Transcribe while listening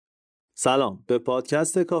سلام، به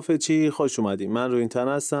پادکست کافه چی خوش اومدیم. من روینتن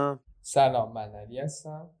هستم. سلام، من علی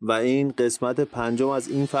هستم و این قسمت پنجم از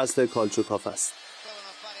این فصل کالچو کافه است.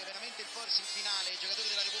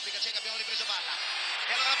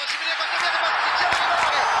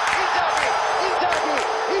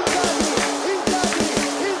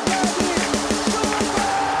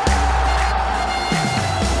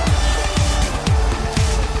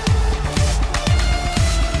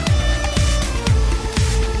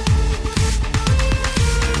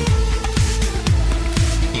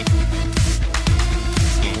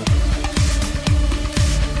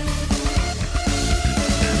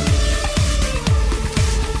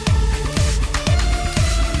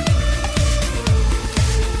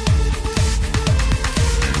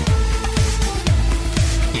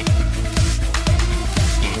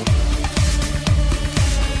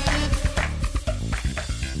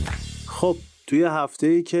 خب توی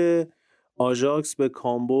هفته‌ای که آژاکس به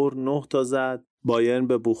کامبور 9 تا زد، بایرن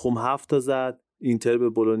به بوخوم 7 تا زد، اینتر به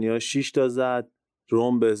بولونیا 6 تا زد،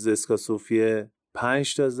 روم به زسکا سوفیه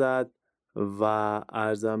 5 تا زد و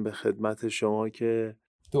عرضم به خدمت شما که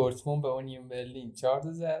دورتموند به اونیون برلین 4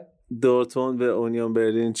 تا زد. دورتموند به اونیون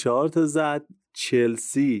برلین 4 تا زد،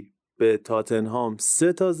 چلسی به تاتنهام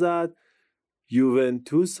 3 تا زد،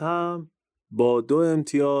 یوونتوس هم با 2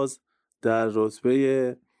 امتیاز در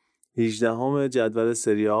رتبه 18 جدول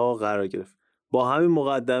سری آ قرار گرفت. با همین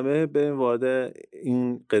مقدمه بریم وارد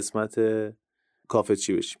این قسمت کافه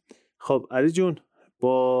چی بشیم. خب علی جون،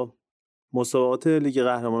 با مسابقات لیگ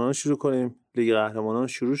قهرمانان شروع کنیم. لیگ قهرمانان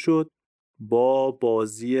شروع شد با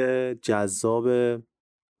بازی جذاب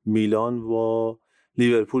میلان و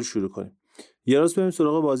لیورپول شروع کنیم. یه راست بریم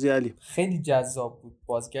سراغ بازی علی. خیلی جذاب بود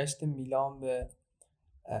بازگشت میلان به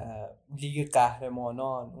لیگ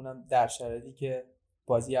قهرمانان، اونم در شرایطی که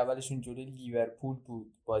بازی اولشون جلوی لیورپول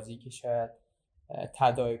بود، بازی که شاید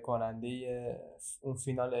تداعی کننده اون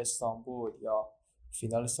فینال استانبول یا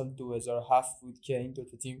فینال سال 2007 بود که این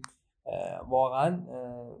دوتا تیم واقعا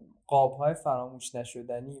قاب‌های فراموش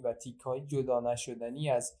نشدنی و تیک‌های جدا نشدنی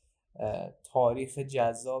از تاریخ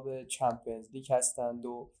جذاب چمپیونز لیگ هستند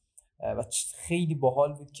و خیلی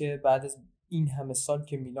باحال بود که بعد از این همه سال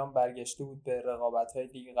که میلان برگشته بود به رقابت‌های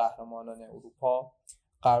لیگ قهرمانان اروپا،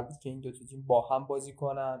 قرار بود که این دو تا تیم با هم بازی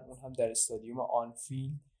کنن، اون هم در استادیوم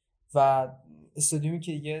آنفیلد و استادیومی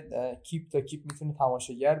که دیگه کیپ تا کیپ میتونه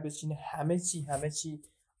تماشاگر بچینه. همه چی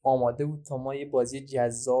آماده بود تا ما یه بازی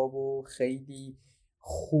جذاب و خیلی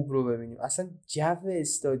خوب رو ببینیم. اصلا جو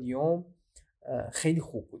استادیوم خیلی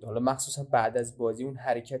خوب بود، حالا مخصوصا بعد از بازی اون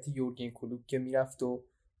حرکت یورگن کلوپ که میرفت و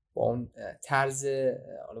با اون طرز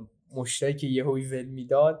مشتایی که یهویی ول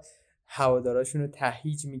میداد هواداراشون رو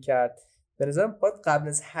تهییج میکرد. به نظرم باید قبل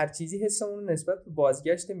از هر چیزی حسمون نسبت به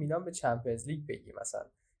بازگشت میلان به چمپیونز لیگ بگیم. مثلا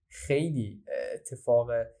خیلی اتفاق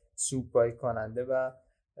سورپرایز کننده و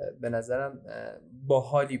به نظرم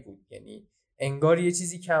باحالی بود، یعنی انگار یه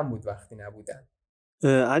چیزی کم بود وقتی نبودن.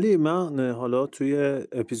 علی، من حالا توی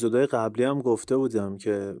اپیزودهای قبلی هم گفته بودم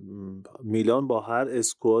که میلان با هر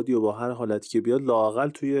اسکوادی و با هر حالتی که بیاد لااقل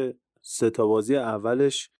توی 3 تا بازی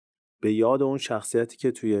اولش به یاد اون شخصیتی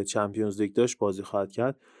که توی چمپیونز لیگ داشت بازی خواهد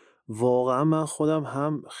کرد. واقعا من خودم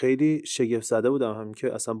هم خیلی شگفت زده بودم، هم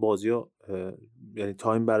که اصلا بازیو یعنی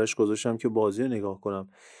تایم براش گذاشتم که بازی رو نگاه کنم.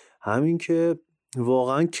 همین که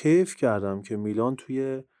واقعا کیف کردم که میلان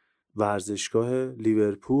توی ورزشگاه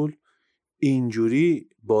لیورپول اینجوری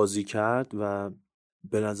بازی کرد و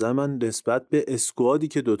به نظر من نسبت به اسکوادی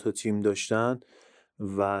که دوتا تیم داشتن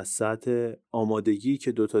و سطح آمادگی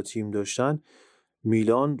که دوتا تیم داشتن،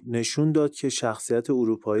 میلان نشون داد که شخصیت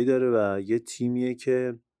اروپایی داره و یه تیمیه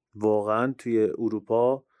که واقعا توی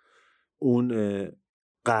اروپا اون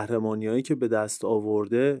قهرمانیایی که به دست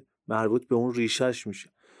آورده مربوط به اون ریشش میشه.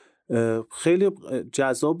 خیلی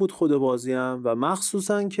جذاب بود خود بازی هم و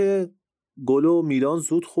مخصوصا که گلو میلان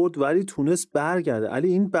زود خورد ولی تونست برگرده.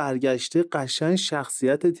 علی، این برگشته قشنگ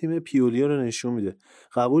شخصیت تیم پیولی رو نشون میده.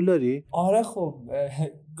 قبول داری؟ آره خب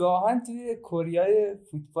گاهن توی کوریای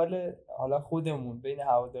فوتبال حالا خودمون بین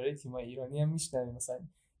هواداری تیم‌های ایرانی هم میشنویم، مثلا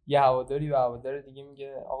یه هواداری و هوادار دیگه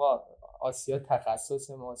میگه آقا آسیا تخصص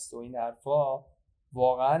ماست و این حرفا.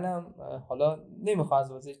 واقعا هم حالا نمیخوام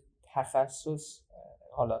از واسه تخصص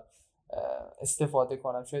حالا استفاده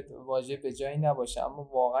کنم، شاید واژه به جایی نباشه، اما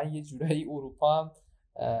واقعا یه جورایی اروپا هم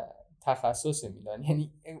تخصص میلان،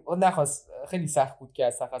 یعنی نخواست، خیلی سخت بود که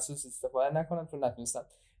از تخصص استفاده نکنم چون نتونستم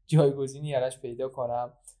جایگزینی ازش پیدا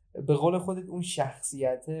کنم. به قول خودت اون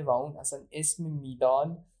شخصیته و اون اصلا اسم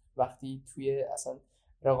میلان وقتی توی اصلا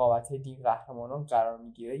رقابت لیگ قهرمانان قرار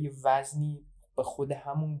میگیره یه وزنی به خود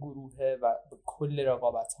همون گروهه و به کل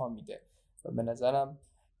رقابت ها میده و به نظرم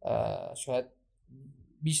شاید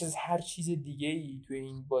بیش از هر چیز دیگه‌ای توی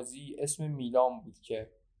این بازی اسم میلان بود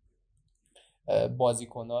که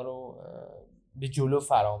بازیکن‌ها رو به جلو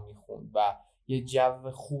فرا می‌خوند و یه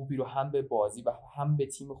جو خوبی رو هم به بازی و هم به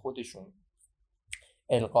تیم خودشون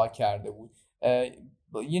القا کرده بود.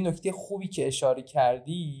 یه نکته خوبی که اشاره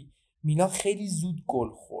کردی، میلان خیلی زود گل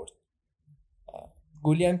خورد.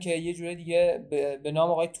 گلی هم که یه جوره دیگه به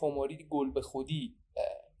نام آقای توموری گل به خودی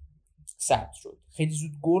ثبت شد. خیلی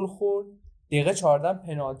زود گل خورد، دقیقه 14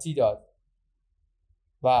 پنالتی داد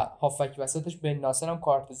و هافک وسطش بن ناصر هم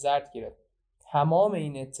کارت زرد گرفت. تمام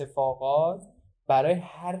این اتفاقات برای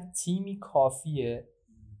هر تیمی کافیه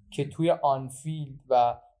که توی آنفیلد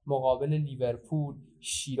و مقابل لیورپول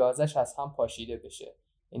شیرازش از هم پاشیده بشه.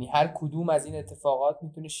 یعنی هر کدوم از این اتفاقات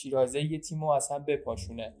میتونه شیرازه یه تیمو از هم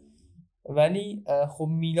بپاشونه. ولی خب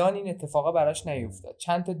میلان این اتفاقا براش نیفتاد.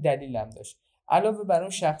 چند تا دلیل هم داشت. علاوه بر اون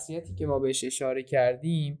شخصیتی که ما بهش اشاره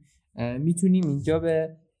کردیم، میتونیم اینجا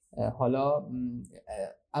به حالا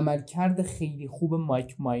عملکرد خیلی خوب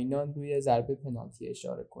مایک ماینان روی ضربه پنالتی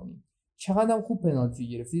اشاره کنیم. چقدر هم خوب پنالتی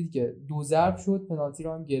گرفت. دیدید که 2 ضرب شد، پنالتی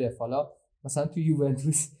رو هم گرفت. حالا مثلا تو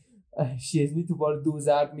یوونتوس شیزنی تو بار 2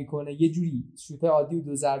 ضرب میکنه، یه جوری شوت عادی رو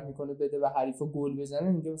 2 ضرب میکنه بده و حریفا گل بزنه.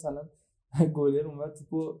 اینجا مثلا گلر اومد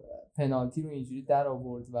توپو پنالتی رو اینجوری در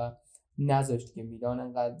آورد و نذاشت که میلان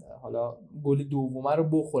انقدر حالا گل دومه رو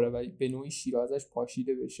بخوره و به نوعی شیرازش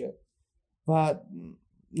پاشیده بشه. و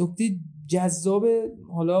نکته جذاب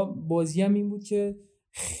حالا بازی هم این بود که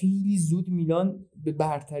خیلی زود میلان به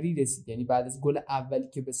برتری رسید. یعنی بعد از گل اولی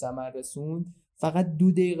که به ثمر رسوند، فقط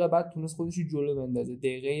 2 دقیقه بعد تونست خودش رو جلو بندازه.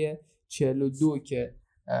 دقیقه 42 که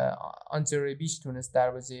آنتر ریبیچ تونست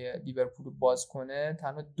دروازه لیورپول رو باز کنه،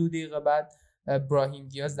 تنها 2 دقیقه بعد براهیم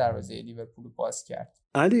دیاز دروازه لیورپول رو باز کرد.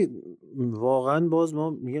 علی واقعا باز ما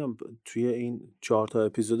میگم توی این 4 تا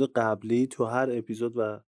اپیزود قبلی، تو هر اپیزود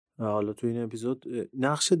و حالا تو این اپیزود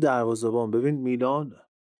نقش دروازه‌بان، ببین میلان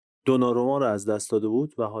دوناروما رو از دست داده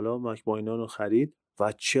بود و حالا مکماینان رو خرید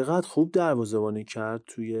و چقدر خوب دروازه‌بانی کرد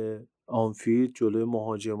توی آنفیلد جلوی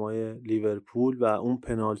مهاجمای لیورپول و اون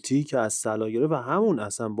پنالتی که از سلا گرفت و همون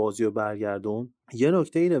اصلا بازی رو برگردون. یه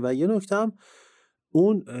نکته اینه و یه نکته هم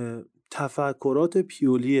اون تفکرات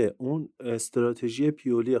پیولیه، اون استراتژی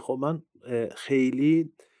پیولیه. خب من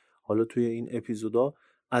خیلی حالا توی این اپیزودا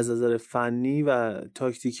از نظر فنی و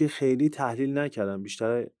تاکتیکی خیلی تحلیل نکردم،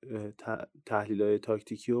 بیشتر تحلیل‌های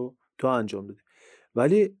تاکتیکی رو تو انجام دادی.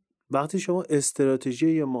 ولی وقتی شما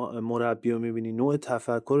استراتژی یا مربی رو میبینی، نوع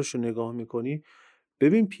تفکرش رو نگاه میکنی،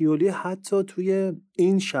 ببین پیولی حتی توی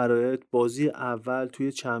این شرایط بازی اول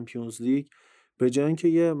توی چمپیونز لیگ به جای اینکه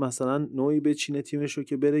یه مثلا نوعی بچینه تیمش رو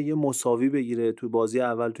که بره یه مساوی بگیره توی بازی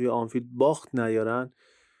اول توی آنفیلد باخت نیارن،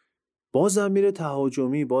 بازم میره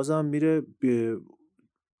تهاجمی، بازم میره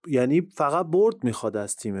یعنی فقط برد میخواد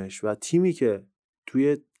از تیمش و تیمی که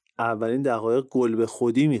توی اولین دقایق گل به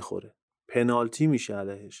خودی میخوره، پنالتی میشه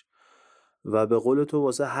علیهش و به قول تو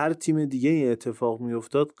واسه هر تیم دیگه این اتفاق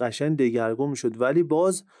میافتاد قشنگ دگرگون میشد، ولی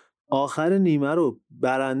باز آخر نیمه رو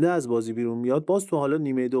برنده از بازی بیرون میاد. باز تو حالا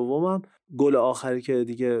نیمه دومم گل آخری که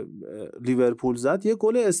دیگه لیورپول زد یه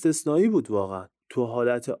گل استثنایی بود واقعا. تو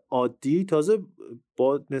حالت عادی تازه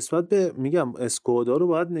با نسبت به میگم اسکودا رو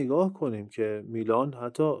باید نگاه کنیم که میلان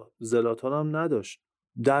حتی زلاتان هم نداشت.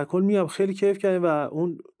 در کل میگم خیلی کیف کردیم و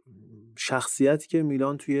اون شخصیتی که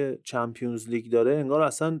میلان توی چمپیونز لیگ داره، انگار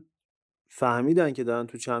اصلا فهمیدن که دارن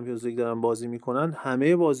تو چمپیونز لیگ دارن بازی میکنن.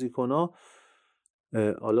 همه بازیکن‌ها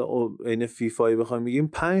حالا این فیفایی بخوایم بگیم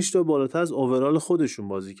 5 تا بالاتر از اوورال خودشون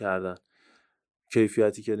بازی کردن،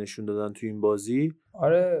 کیفیتی که نشون دادن تو این بازی.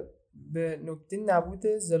 آره، به نکته نبود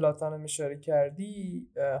زلاتان هم اشاره کردی.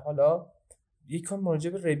 حالا یکم راجع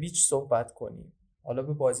به ربیچ صحبت کنیم. حالا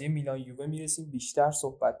به بازی میلان یووه میرسیم، بیشتر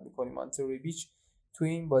صحبت میکنیم. آنتر ربیچ توی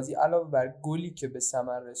این بازی علاوه بر گلی که به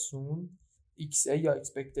ثمر رسوند، XA یا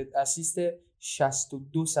expected assist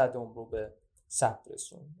 62 صدم رو به ثبت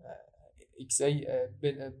رسوند. XA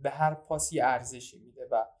به هر پاسی ارزشی میده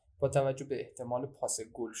و با توجه به احتمال پاس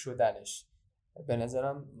گل شدنش به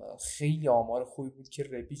نظرم خیلی آمار خوبی بود که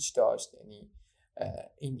ربیچ داشت. یعنی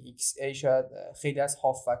این XA شاید خیلی از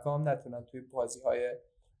هافبک‌ها هم نتونن توی بازی‌های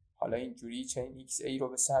حالا اینجوری چنین XA رو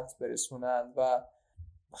به ثبت برسونن و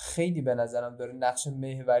خیلی به نظرم داره نقش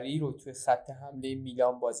محوری رو توی خط حمله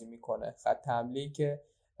میلان بازی میکنه. خط حمله‌ای که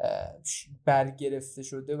برگرفته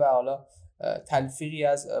شده و حالا تلفیقی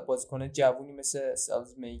از بازیکن جوونی مثل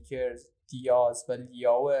سالز میکرز، دیاز و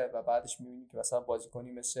لیاوه و بعدش میبینی که مثلا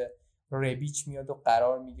بازیکنی مثل ربیچ میاد و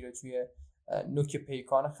قرار میگیره توی نوک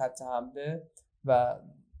پیکان خط حمله و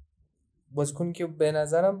بازیکنی که به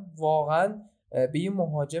نظرم واقعا به یه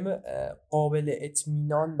مهاجم قابل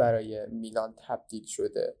اطمینان برای میلان تبدیل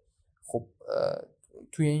شده. خب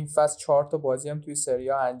توی این فصل 4 تا بازی هم توی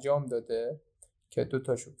سری آ انجام داده که 2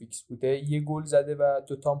 تاشو فیکس بوده، 1 گل زده و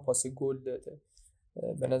 2 تا هم پاس گل داده.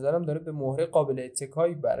 به نظرم داره به مهره قابل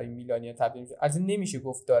اتکایی برای میلانیا تبدیل میشه. از این نمیشه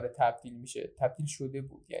گفت داره تبدیل میشه، تبدیل شده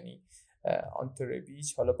بود. یعنی آنتون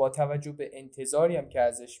ریبیچ حالا با توجه به انتظاری هم که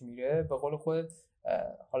ازش میره، به قول خودت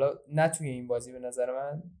حالا نه توی این بازی، به نظر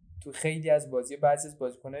من تو خیلی از بازی بعضی از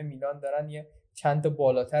بازیکن‌های میلان دارن یه چند تا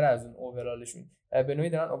بالاتر از اون اوورالشون، به نوعی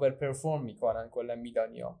دارن اوور پرفورم میکنن. کلا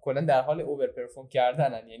میلانیا کلا در حال اوور پرفورم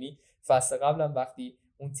کردنن. یعنی فصل قبلا وقتی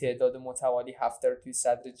اون تعداد متوالی هفته رو توی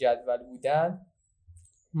صدر جدول بودن،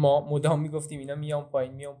 ما مدام میگفتیم اینا میان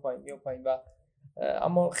پایین و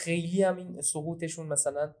اما خیلی هم این سقوطشون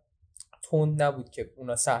مثلا تند نبود که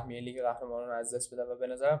اونا سهمیه لیگ قهرمانان رو از دست بدن و به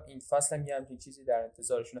نظرم این فصل هم یه همچین چیزی در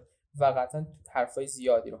انتظارشونه و قطعا حرفای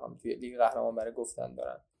زیادی رو هم توی لیگ قهرمان برای گفتن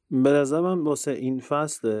دارن. به نظر من واسه این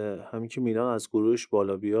فصل همین که میلان از گروهش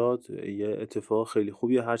بالا بیاد یه اتفاق خیلی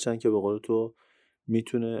خوبیه، هرچند که به قول تو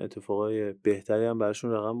میتونه اتفاقای بهتری هم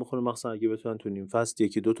براشون رقم بخوره، مخصوصا اگه بتونن تو نیم فصل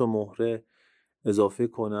 1-2 تا مهره اضافه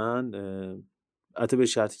کنن، البته به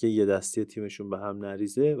شرطی که یه دستی تیمشون به هم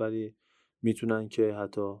نریزه، ولی میتونن که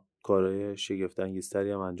حتی کارهای شگفت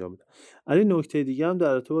انگیزتری هم انجام بدن. علی نکته دیگه هم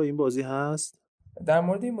در تو با این بازی هست؟ در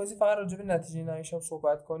مورد این بازی فقط راجع به نتیجه نهاییش هم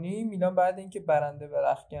صحبت کنیم. میلان بعد اینکه برنده به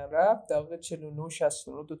رختکن رفت، دقیقه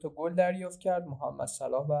 49-69 2 تا گل دریافت کرد. محمد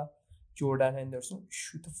صلاح و جردن هندرسون.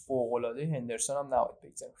 شوت فوق‌العاده هندرسون هم نباید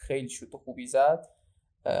بگذاریم، خیلی شوت خوبی زد.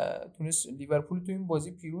 تونست لیورپول تو این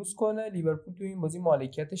بازی پیروز کنه. لیورپول تو این بازی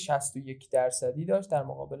مالکیت 61% داشت در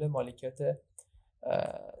مقابل مالکیت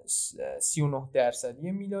 39%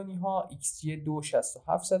 میلانی ها. XG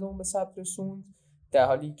 2.67 زد اون به ثبت رسوند، در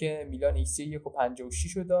حالی که میلان XG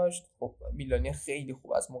 1.56 رو داشت. خب میلانی خیلی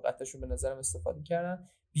خوب از موقعیتشون به نظرم استفاده کردن.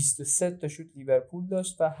 23 تا شوت لیورپول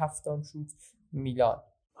داشت و 7 تا شوت میلان.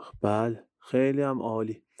 بله خیلی هم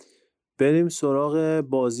عالی. بریم سراغ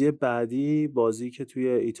بازی بعدی، بازی که توی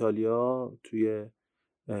ایتالیا توی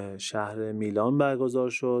شهر میلان برگزار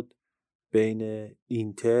شد بین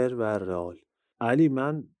اینتر و رئال. علی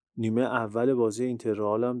من نیمه اول بازی اینتر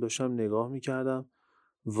رئال هم داشتم نگاه میکردم،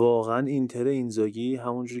 واقعا اینتر اینزاگی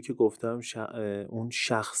همونجوری که گفتم اون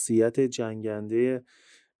شخصیت جنگنده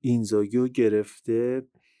اینزاگی رو گرفته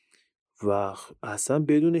و اصلا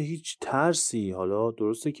بدون هیچ ترسی. حالا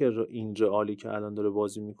درسته که این رئالی که الان داره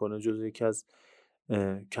بازی میکنه جزو یکی از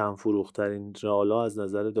کم فروخترین رئالا از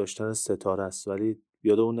نظر داشتن ستاره است، ولی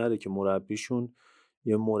یادمون نره که مربیشون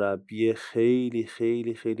یه مربی خیلی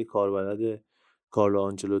خیلی خیلی کاربلد کارلو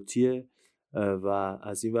آنجلوتیه و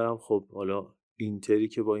از این برم خب حالا اینتری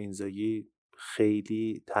که با اینزاگی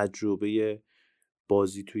خیلی تجربه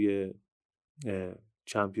بازی توی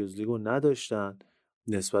چمپیونز لیگو نداشتن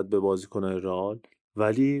نسبت به بازیکن‌های رئال،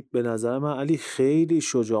 ولی به نظر من علی خیلی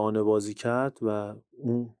شجاعانه بازی کرد و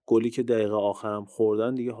اون گلی که دقیقه آخرم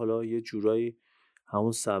خوردن دیگه حالا یه جورایی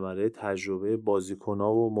همون ثمره تجربه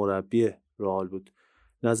بازیکن‌ها و مربی رئال بود.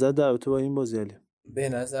 نظر در رابطه با این بازی علی؟ به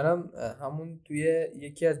نظرم همون توی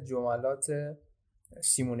یکی از جملات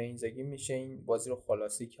سیمون اینزاگی میشه این بازی رو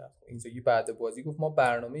خلاصی کرد. اینزاگی بعد بازی گفت ما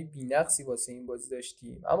برنامه بی‌نقصی واسه این بازی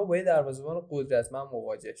داشتیم اما با یه دروازه‌بان قدرتمند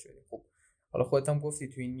مواجه شدیم. خب حالا خودت هم گفتی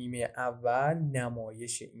توی نیمه اول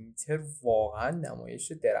نمایش اینتر واقعا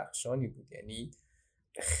نمایش درخشانی بود، یعنی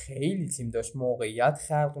خیلی تیم داشت موقعیت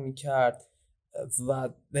خلق میکرد و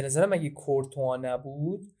به نظرم اگه کورتوا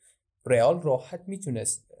نبود رئال راحت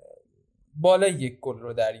میتونست بالای 1 گل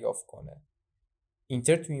رو دریافت کنه.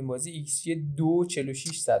 اینتر توی این بازی XG 2.46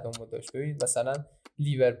 صدم داشت. ببینید مثلا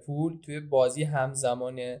لیورپول توی بازی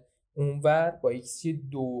همزمان اونور با XG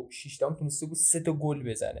 2.6 تونسته بود 3 تا گل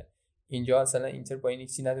بزنه. اینجا مثلا اینتر با این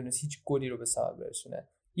XG ندونست هیچ گلی رو به ثمر برسونه.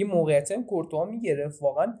 یه موقعیت هم کورتوا میگرفت،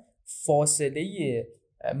 واقعا فاصله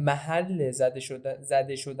محل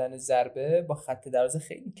زده شدن ضربه با خط دروازه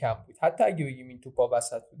خیلی کم بود. حتی اگه بگیم این توپا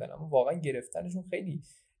وسط بودن اما واقعا گرفتنشون خیلی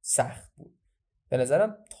سخت بود. به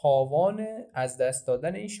نظرم تاوان از دست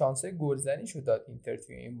دادن این شانس گلزنی شو داد اینتر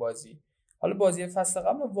توی این بازی. حالا بازی فصل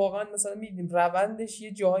قبل واقعا مثلا می‌دیدیم روندش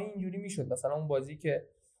یه جایی اینجوری میشد، مثلا اون بازی که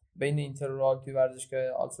بین اینتر و رئال توی ورزشگاه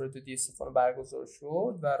آلفردو دی استفانو برگزار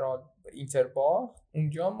شد و رئال اینتر باخت،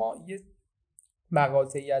 اونجا ما یه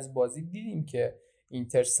مقاطعی از بازی دیدیم که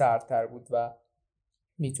اینتر سرتر بود و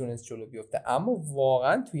میتونست جلو بیفته، اما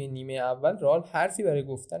واقعا توی نیمه اول رئال حرفی برای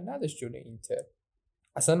گفتن نداشت جلو اینتر.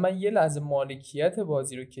 اصلا من یه لحظه مالکیت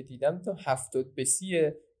بازی رو که دیدم تا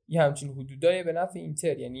 70-30 یه همچین حدودای به نفع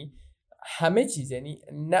اینتر، یعنی همه چیز، یعنی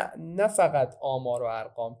نه فقط آمار و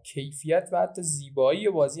ارقام، کیفیت و حتی زیبایی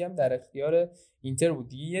بازی هم در اختیار اینتر بود.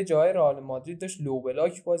 دیگه یه جای رئال مادرید داشت لو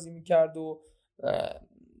بلاک بازی میکرد و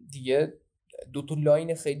دیگه دو تا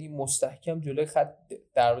لاین خیلی مستحکم جلوی خط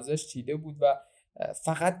دروازه‌اش چیده بود و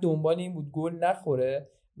فقط دنبال این بود گل نخوره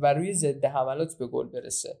و روی ضد حملات به گل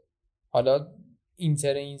برسه. حالا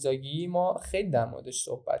اینتر اینزاگی ما خیلی در موردش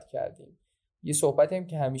صحبت کردیم. یه صحبتی هم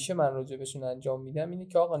که همیشه من راجبشون انجام میدم اینه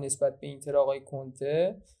که آقا نسبت به اینتر آقای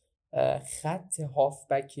کنته خط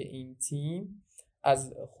هافبک این تیم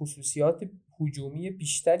از خصوصیات هجومی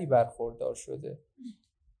بیشتری برخوردار شده.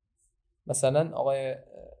 مثلا آقای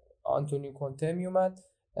آنتونیو کنته میومد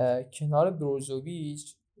کنار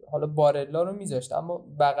بروزوویچ، حالا بارلا رو میذاشت اما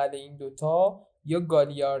بغل این دوتا یا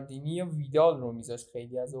گالیاردینی یا ویدال رو میذاشت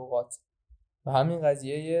خیلی از اوقات و همین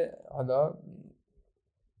قضیه حالا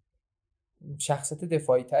شخصیت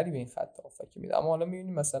دفاعی تری به این خط هافبک میده. اما حالا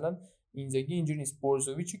میبینیم مثلا اینزاگی اینجوری نیست،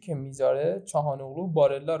 بروزوویچو که میذاره چاهانوغلو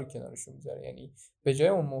بارلا رو کنارشون میذاره، یعنی به جای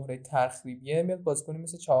اون مهره تخریبیه میاد بازیکنی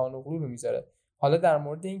مثل چاهانوغلو رو میذاره. حالا در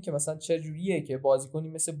مورد این که مثلا چه جوریه که بازیکنی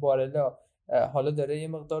مثل بارلا حالا داره یه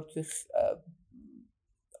مقدار توی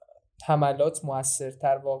حملات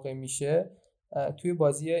موثرتر واقع میشه، توی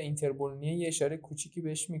بازی اینتر بولونیه یه اشاره کوچیکی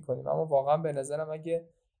بهش میکنیم، اما واقعا به نظرم اگه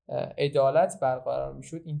عدالت برقرار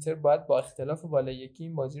میشد اینتر باید با اختلاف بالا یکی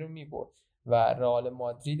این بازی رو میبرد و رئال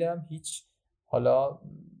مادرید هم هیچ حالا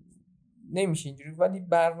نمیشه اینجوری، ولی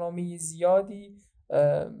برنامه زیادی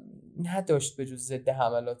نداشت به جز ضد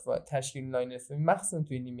حملات و تشکیل لاین دفاعی مخصوصا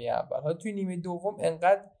توی نیمه اول. حالا توی نیمه دوم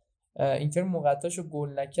انقدر اینتر موقعاتشو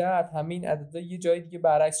گل نکرد، همین عددا یه جای دیگه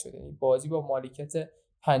برعکس شد، یعنی بازی با مالکیت 53-47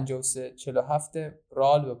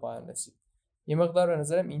 رئال به پایان رسید. یه مقدار به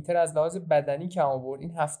نظرم اینتر از لحاظ بدنی کم آورد.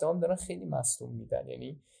 این هفته هم دارن خیلی مصدوم میدن،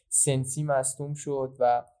 یعنی سنسی مصدوم شد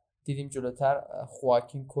و دیدیم جلوتر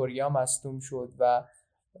خواکین کوریا مصدوم شد و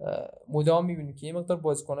مدام میبینیم که یه مقدار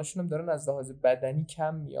بازیکناشون هم دارن از لحاظ بدنی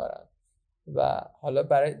کم میارن و حالا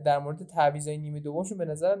برای در مورد تعویضای نیمه دومشون به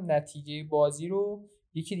نظرم نتیجه بازی رو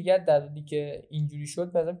یکی دیگه دلیلی که اینجوری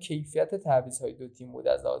شد مثلا کیفیت تعویضهای دو تیم بود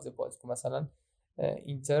از لحاظ بازیکن. مثلا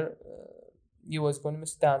اینتر یه بازیکنی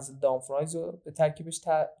مثل دنزل دامفرایز رو به ترکیبش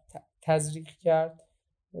تزریق کرد،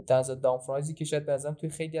 دنزل دامفرایزی که شاید به نظرم توی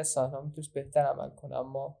خیلی از صحنه‌ها میتونست بهتر عمل کنه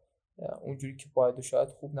اما اونجوری که باید و شاید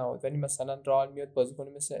خوب نبود. ولی مثلا رئال میاد بازیکنی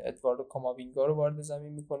مثل ادواردو کاماوینگا رو وارد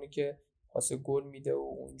زمین میکنه که پاس گل میده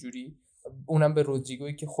و اونجوری اونم به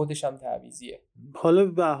رودریگویی که خودش هم تعویضیه. حالا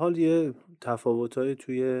به هر حال یه تفاوتایی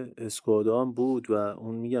توی اسکوادا هم بود و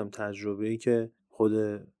اون میگم تجربه‌ای که خود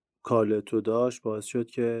کارلتو داشت باعث شد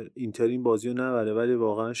که اینتر این بازی رو نبره، ولی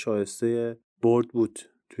واقعا شایسته برد بود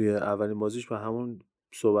توی اولین بازیش و همون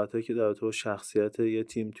صحبتایی که در رابطه با شخصیت یه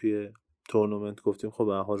تیم توی تورنمنت گفتیم. خب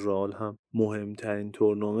به هر حال رئال هم مهمترین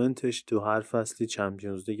تورنمنتش تو هر فصلی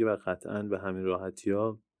چمپیونز لیگ و قطعاً به همین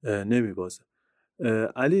راحتی‌ها نمیبازه.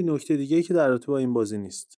 علی نکته دیگه که در رابطه با این بازی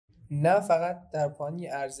نیست؟ نه، فقط در پایان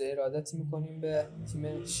عرض ارادتی میکنیم به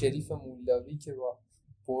تیم شریف مولداوی که با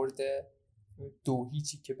برد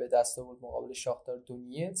 2-0 که به دست آورد مقابل شاختار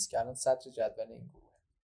دونیتسک که الان صدر جدول این گروه.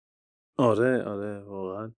 آره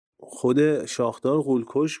واقعا خود شاختار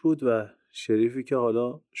غولکش بود و شریفی که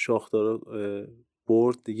حالا شاختار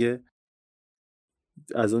برد دیگه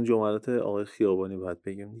از اون جملات آقای خیابانی باید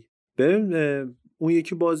بگیم دیگه. بریم اون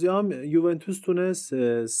یکی بازی هم یوونتوس تونست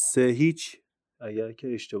 3-0 اگر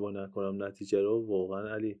که اشتباه نکنم نتیجه رو.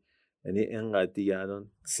 واقعا علی یعنی اینقدر دیگه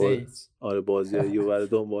الان آره بازی یووه رو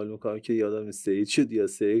دنبال میکنم که یادم 3-0 شد یا 3-1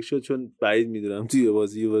 شد، چون بعید میدونم توی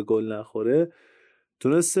بازی یووه گل نخوره.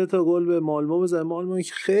 تونست 3 تا گل به مالمو بزنه. مالمو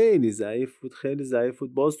که خیلی ضعیف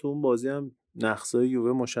بود. باز تو اون بازی هم نقصای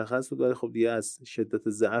یووه مشخص بود، ولی خب دیگه از شدت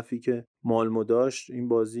ضعفی که مالمو داشت این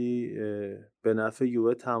بازی به نفع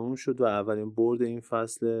یووه تموم شد و اولین برد این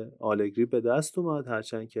فصل آلگری به دست اومد،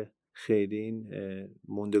 هرچند که خیلی این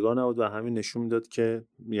موندگار نبود و همین نشون میداد که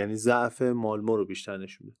یعنی ضعف مالمو رو بیشتر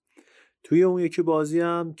نشون میداد. توی اون یکی بازی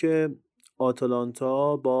هم که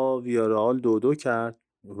آتالانتا با ویارال 2-2 کرد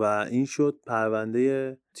و این شد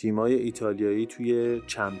پرونده تیمای ایتالیایی توی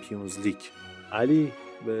چمپیونز لیگ. علی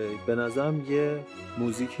به نظرم یه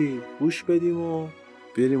موزیکی گوش بدیم و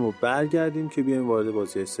بریم و برگردیم که بیایم وارد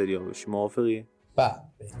بازی سری آ بشیم. موافقی؟ بله.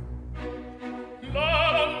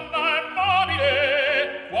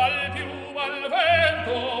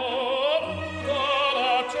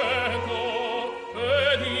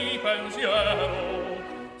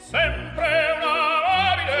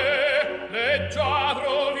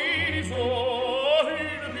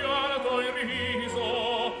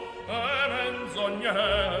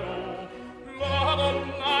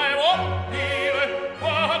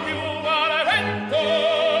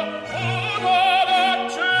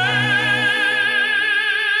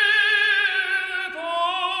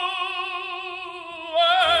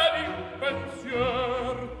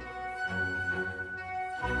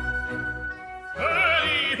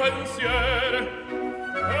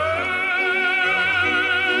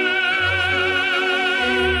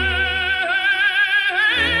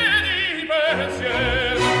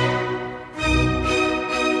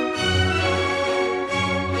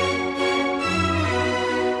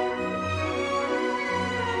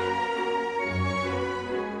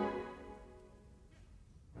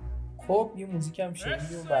 خب یه موزیک هم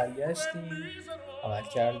شنیدیم و برگشتیم.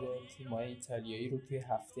 عملکرد تیم‌های ایتالیایی رو توی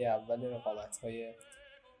هفته اول رقابت‌های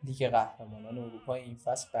لیگ قهرمانان اروپا این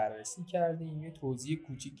فصل بررسی کردیم. یه توضیح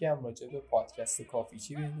کوچیکی هم راجع به پادکست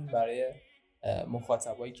کافیچی بدیم برای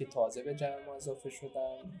مخاطبایی که تازه به جمع ما اضافه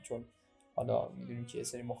شدن، چون حالا میدونیم که یه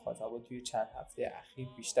سری مخاطبا توی چند هفته اخیر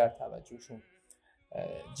بیشتر توجهشون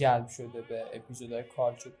جلب شده به اپیزودهای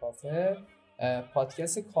کالچو کافه.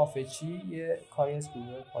 پادکست کافه چی یه کاری از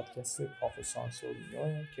گروه پادکست کافه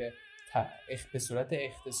سانسورینو که به صورت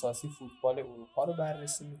اختصاصی فوتبال اروپا رو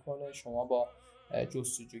بررسی میکنه. شما با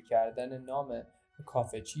جستجو کردن نام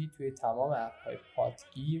کافه چی توی تمام اپ‌های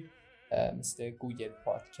پادگیر مثل گوگل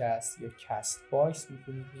پادکست یا کست باکس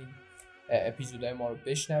میتونید این اپیزودهای ما رو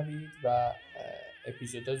بشنوید و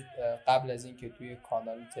اپیزودا قبل از اینکه توی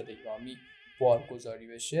کانال تلگرامی بارگذاری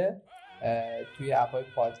بشه توی اپ‌های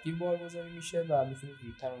پادگیر بارگذاری میشه و میتونید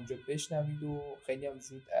زودتر اونجا بشنوید و خیلی هم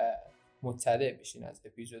زود مطلع بشین از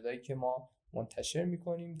اپیزودهایی که ما منتشر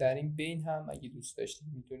میکنیم. در این بین هم اگه دوست داشتید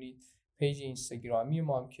میتونید پیج اینستاگرامی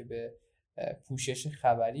ما هم که به پوشش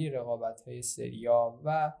خبری رقابت‌های سری آ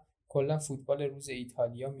و کلا فوتبال روز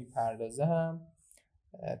ایتالیا میپردازه هم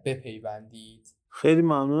بپیوندید. خیلی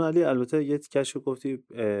ممنون علی. البته یه تیکش گفتی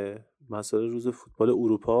مسائل روز فوتبال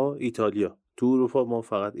اروپا ایتالیا. تو اروپا ما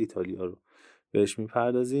فقط ایتالیا رو بهش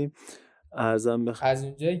میپردازیم. از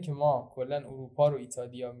اونجایی که ما کلا اروپا رو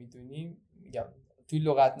ایتالیا میدونیم، میگم توی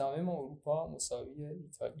لغتنامه ما اروپا مساوی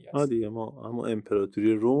ایتالیا است. دیگه ما اما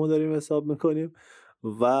امپراتوری رومو داریم حساب میکنیم.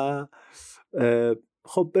 و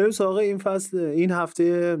خب بریم سراغ این فصل، این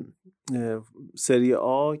هفته سری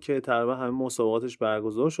آ که تقریبا همه مسابقاتش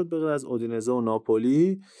برگزار شد به غیر از اودینزه و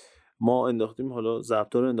ناپولی. ما انداختیم، حالا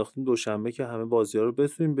ضبطا رو انداختیم دوشنبه که همه بازی‌ها رو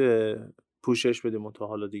بتونیم به پوشش بدیم، تا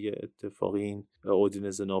حالا دیگه اتفاقی این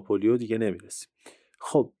اودینزه ناپولی رو دیگه نمیرسیم.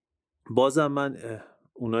 خب بازم من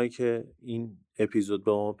اونایی که این اپیزود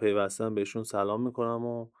به ما پیوستن بهشون سلام میکنم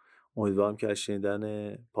و امیدوارم که از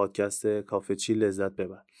شنیدن پادکست کافه چی لذت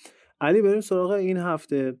ببرن. علی بریم سراغ این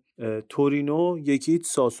هفته. تورینو 1-0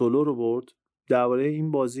 ساسولو رو برد. درباره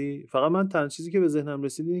این بازی فقط من تنها چیزی که به ذهنم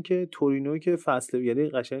رسید اینه که تورینو که فصل، یعنی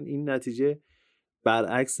قشنگ این نتیجه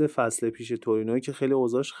برعکس فصل پیش تورینویی که خیلی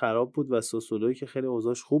اوضاعش خراب بود و ساسولویی که خیلی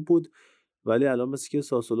اوضاعش خوب بود، ولی الان مثل که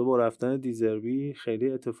ساسولو با رفتن دیزربی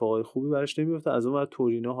خیلی اتفاقای خوبی براش نمیفته. از اون ور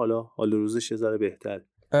تورینو حال روزش یه ذره بهتره.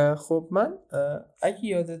 خب من اگه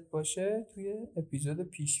یادت باشه توی اپیزود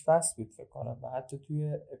پیش فصل بود فکر کنم و حتی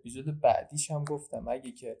توی اپیزود بعدیش هم گفتم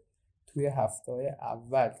اگه که توی هفته‌های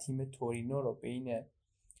اول تیم تورینو رو بین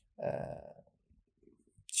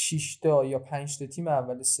 6 تا یا 5 تا تیم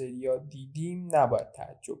اول سری آ دیدیم نباید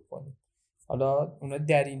تعجب کنیم. حالا اونا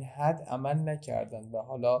در این حد عمل نکردن و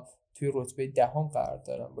حالا توی رتبه 10 قرار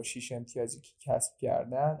دارن با 6 امتیازی که کسب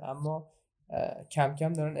کردن، اما کم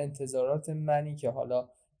کم دارن انتظارات منی که حالا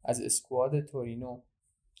از اسکواد تورینو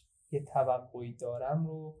یه توقعی دارم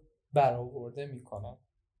رو برآورده میکنن.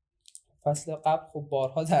 فصل قبل خب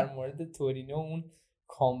بارها در مورد تورینو اون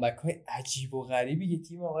کامبک های عجیب و غریبی که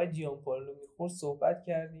تیم آقای جیانپائولو میخورد صحبت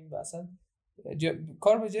کردیم و اصلا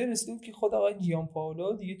کار به جای رسید که خود آقای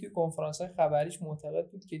جیانپائولو دیگه توی کنفرانس های خبریش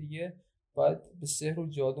معتقد بود که دیگه باید به سحر و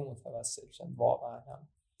جادو متوسل شن. واقعا هم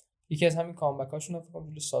یکی از همین کامبک هاشون فکر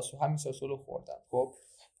کنم همین ساسولو خوردن. خب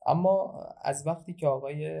اما از وقتی که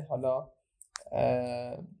آقای حالا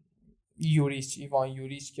ایوان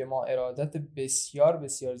یوریچ که ما ارادت بسیار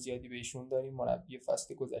بسیار زیادی بهشون داریم، مربی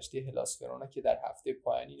فصل گذشته هلاس ورونا که در هفته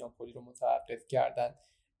پایانی ناپولی رو متوقف کردن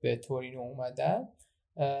به تورینو اومدن،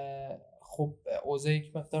 خب اوضاع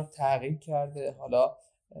یک مقدار تغییر کرده. حالا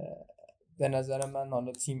به نظر من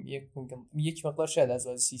حالا تیم یک مقدار شاید از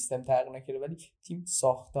سیستم تغییر نکرده ولی تیم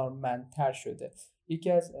ساختارمندتر شده.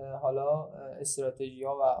 یکی از حالا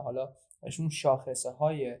استراتژی‌ها و حالا اون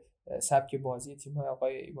شاخصه‌های سبک بازی تیم‌های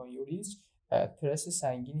آقای ایوان یوریچ پرس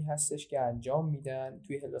سنگینی هستش که انجام میدن.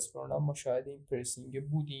 توی هلاس ورونا ما شاهد این پرسینگ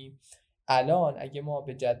بودیم. الان اگه ما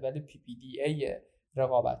به جدول PPDA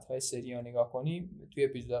رقابت‌های سری آ نگاه کنیم، توی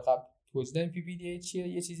اپیزود قبل توضیح دادیم PPDA چیه،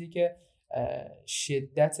 یه چیزی که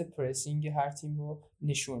شدت پرسینگ هر تیم رو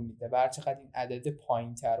نشون میده و هر چقدر این عدد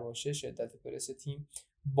پایین‌تر باشه شدت پرس تیم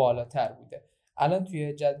بالاتر بوده. الان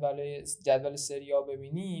توی جدول سری آ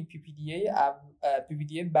ببینیم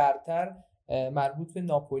PPDA برتر مربوط به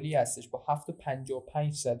ناپولی هستش با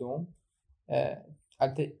 7.55.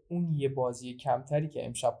 البته اون یه بازی کمتری که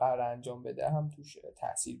امشب قرار انجام بده هم توش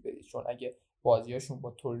تاثیر بده، چون اگه بازیاشون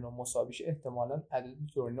با تورینو مساوی شه احتمالاً عدد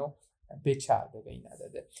تورینو بچرده به این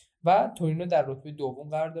عدده و تورینو در رتبه دوم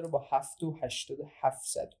قرار داره با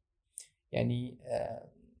 7.87. یعنی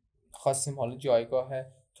خواستیم حالا جایگاه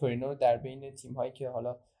تورینو رو در بین تیم‌هایی که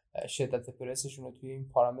حالا شدت پرسشون رو توی این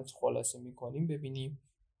پارامتر خلاصه میکنیم ببینیم.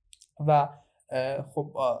 و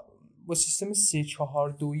خب با سیستم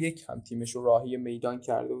 3-4-2-1 هم تیمش رو راهی میدان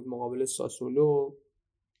کرده بود مقابل ساسولو.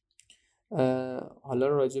 حالا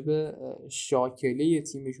راجع به شاکله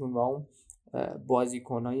تیمشون و اون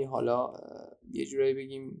بازیکنایی حالا یه جورایی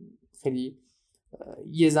بگیم خیلی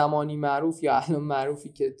یه زمانی معروف یا الان معروفی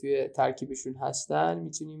که توی ترکیبشون هستن،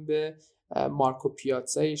 میتونیم به مارکو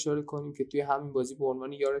پیاتزا اشاره کنیم که توی همین بازی به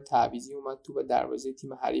عنوان یار تعویضی اومد تو و دروازه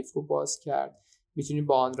تیم حریف رو باز کرد. میتونیم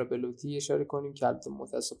با آندرا بلوتی اشاره کنیم که البته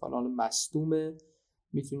متاسفانه الان مصدومه.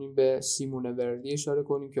 میتونیم به سیمونه وردی اشاره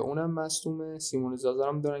کنیم که اونم مصدومه. سیمون زازا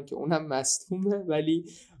هم دارن که اونم مصدومه، ولی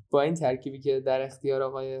با این ترکیبی که در اختیار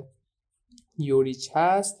آقای یوریچ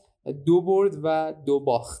هست 2 برد و 2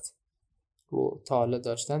 باخت رو تا حالا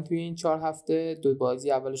داشتن توی این 4 هفته. 2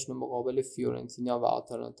 بازی اولشون مقابل فیورنتینا و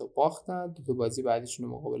آتالانتا باختن، 2 بازی بعدشون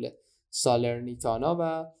مقابل سالرنیتانا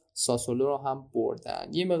و ساسولو رو هم بردن.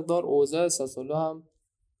 یه مقدار اوضاع ساسولو هم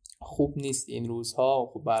خوب نیست این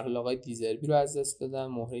روزها. خب به هر حال آقای دیزربی رو از دست دادن،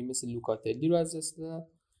 مهره‌ای مثل لوکاتلی رو از دست دادن.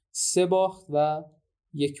 3 باخت و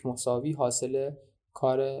 1 مساوی حاصل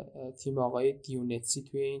کار تیم آقای دیونتسی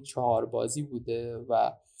توی این 4 بازی بوده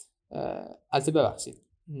و البته ببخشید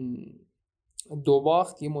 2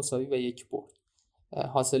 باخت 1 مساوی و 1 برد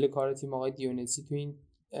حاصل کار تیم آقای دیونتسی توی این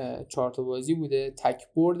 4 تا بازی بوده.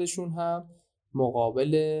 تک بردشون هم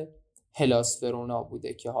مقابل هلاس ورونا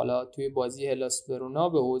بوده که حالا توی بازی هلاس ورونا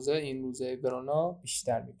به اوضاع این روزه ورونا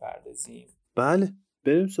بیشتر میپردازیم. بله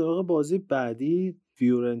بریم سراغ بازی بعدی،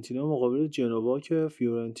 فیورنتینا مقابل جنوا که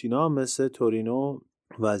فیورنتینا مثل تورینو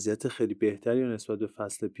وضعیت خیلی بهتری نسبت به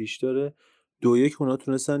فصل پیش داره. 2-1 اونا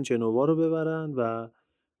تونستن جنوا رو ببرن و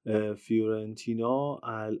فیورنتینا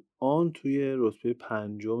الان توی رتبه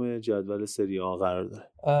 5 جدول سری آ قرار داره.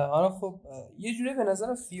 آره خب یه جوری به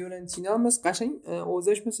نظر فیورنتینا مثل قشنگ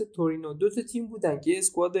اوضاعش مثل تورینو، 2 تا تیم بودن که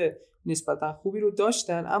اسکواد نسبتا خوبی رو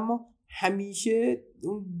داشتن اما همیشه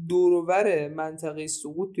اون دور و بر منطقه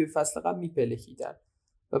سقوط توی فصل قبل میپلکیدن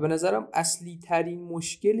و به نظرم اصلی ترین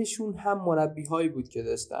مشکلشون هم مربی‌هایی بود که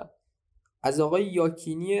داشتن. از آقای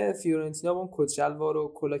یاکینی فیورنتینا با اون کت شلوار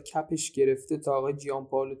و کلا کپش گرفته تا آقای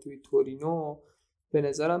جیانپائولو توی تورینو به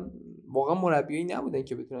نظرم واقعا مربیایی نبودن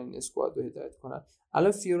که بتونن این اسکواد رو هدایت کنن.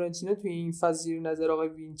 الان فیورنتینا توی این فاز زیر نظر آقای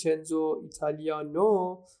وینچنزو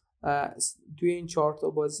ایتالیانو توی این 4 تا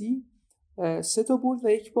بازی 3 تا برد و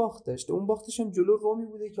 1 باخت داشته. اون باختش هم جلو رومی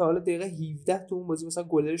بوده که حالا دقیقه 17 تو اون بازی مثلا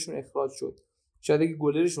گلرشون اخراج شد. شاید اگه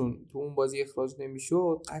گلرشون تو اون بازی اخراج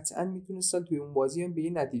نمیشد قطعا میتونستن توی اون بازی هم به یه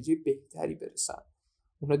نتیجه بهتری برسن.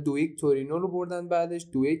 اونا 2-1 تورینو رو بردن، بعدش 2-1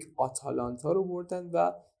 آتالانتا رو بردن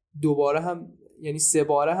و دوباره هم یعنی 3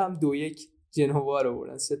 باره هم 2-1 جنوا رو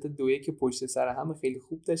بردن. 3 تا 2-1 پشت سر هم خیلی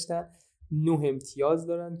خوب داشتن. 9 امتیاز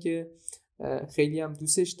دارن که خیلی هم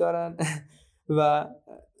دوستش دارن و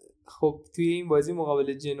خب توی این بازی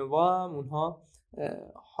مقابل جنوا هم اونها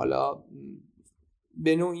حالا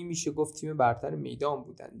به نوعی میشه گفت تیم برتر میدان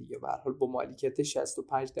بودن دیگه. به هر حال با مالکیت 65%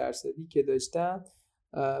 که داشتن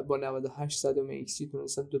با 98 ایکس جی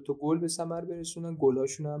تونستن 2 تا گل به ثمر برسونن.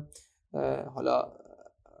 گلاشون هم حالا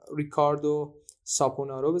ریکاردو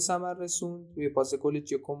ساپونارو به ثمر رسوند روی پاس گل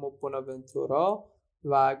جاکومو بوناونتورا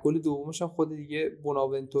و گل دومش هم خود دیگه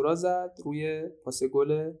بوناونتورا زد روی پاس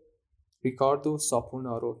گل ریکاردو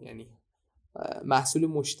ساپونارو. یعنی محصول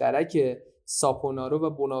مشترک ساپونارو و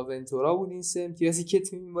بوناونتورا بود این 3 امتیازی که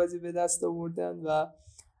توی این بازی به دست آوردن. و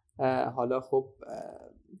حالا خب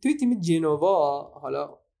توی تیم جنوا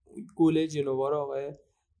حالا گل جنوا رو آقای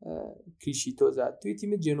کریشیتو زد توی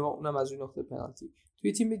تیم جنوا، اونم از روی نقطه پنالتی.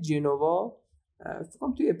 توی تیم جنوا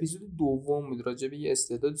فکرم توی اپیزود دوم بود راجع به یه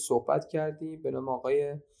استعداد صحبت کردیم به نام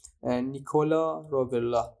آقای نیکولا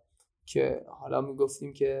روولا که حالا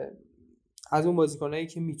میگفتیم که از اون بازیکنایی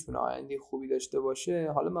که میتونه آینده خوبی داشته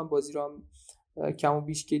باشه. حالا من بازی رو هم کم و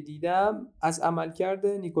بیش که دیدم از عملکرد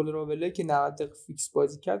نیکولا روولا که 90 دقیقه فیکس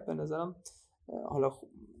بازی کرد به نظرم حالا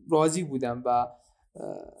راضی بودم و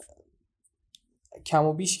کم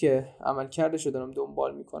و بیش که عملکردش رو دارم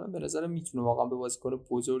دنبال میکنم. به نظرم میتونه واقعا به بازیکن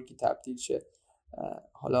بزرگی تبدیل شه.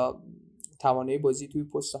 حالا توانایی بازی توی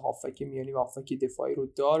پست هافک میانی و هافک دفاعی رو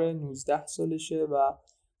داره، 19 سالشه و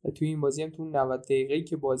توی این بازی هم تو 90 دقیقه‌ای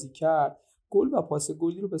که بازی کرد گل و پاس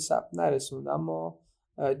گلی رو به ثبت نرسوند اما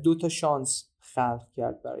 2 تا شانس خلق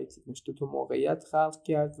کرد برای تیمش، 2 تا موقعیت خلق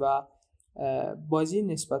کرد و بازی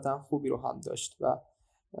نسبتا خوبی رو هم داشت و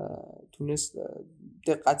تونست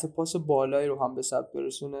دقت پاس بالایی رو هم به ثبت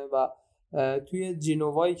برسونه و توی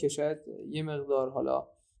جنوایی که شاید یه مقدار حالا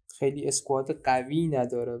خیلی اسکواد قوی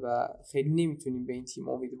نداره و خیلی نمیتونیم به این تیم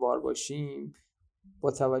امیدوار باشیم،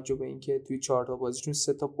 با توجه به اینکه توی 4 تا بازیشون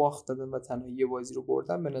 3 تا باخت دادن و تنها یه بازی رو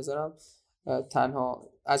بردن، به نظرم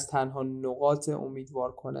تنها نقاط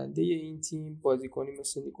امیدوار کننده این تیم بازیکنی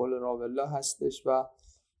مثل نیکولا راولا هستش و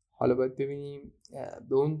حالا باید ببینیم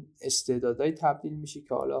به اون استعدادهای تبدیل میشه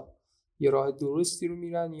که حالا یه راه درستی رو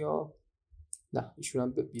میرن یا نه ایشون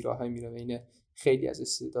هم به بیراهه میره بین خیلی از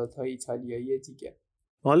استعدادهای ایتالیایی دیگه.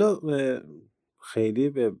 حالا خیلی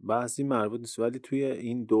به بحثی مربوط نیست، ولی توی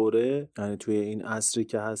این دوره، یعنی توی این عصری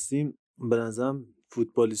که هستیم، به نظرم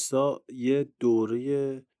فوتبالیستا یه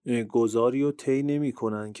دوره گذاری رو طی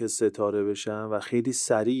نمی‌کنن که ستاره بشن و خیلی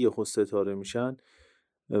سریع خود ستاره میشن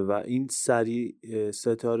و این سریع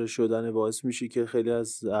ستاره شدن باعث میشه که خیلی از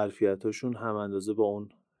ظرفیتاشون هم اندازه با اون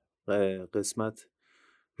قسمت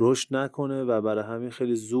رشد نکنه و برای همین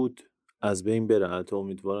خیلی زود از بین بره. البته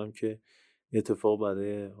امیدوارم که اتفاق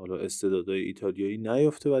برای حالا استعدادهای ایتالیایی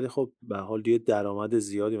نیفته، ولی خب به حال یه درآمد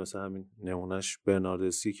زیادی، مثلا همین نمونهش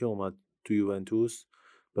برناردسکی که اومد تو یوونتوس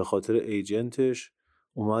به خاطر ایجنتش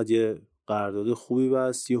اومد یه قرارداد خوبی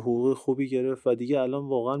بست، یه حقوق خوبی گرفت و دیگه الان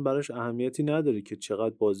واقعا براش اهمیتی نداره که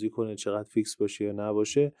چقدر بازی کنه، چقدر فیکس باشه یا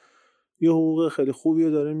نباشه، یه حقوق خیلی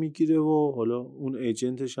خوبی داره میگیره و حالا اون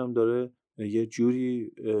ایجنتش هم داره یه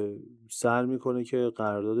جوری سر میکنه که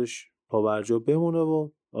قراردادش پابرجا بمونه و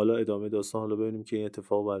حالا ادامه داستان حالا ببینیم که این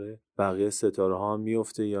اتفاق برای بقیه ستاره ها هم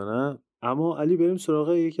میفته یا نه. اما علی بریم سراغ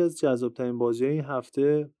یکی از جذاب‌ترین بازی‌های این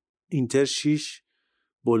هفته، اینتر 6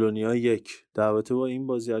 بولونیا 1. در رابطه با این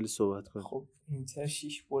بازی علی صحبت کن. خب اینتر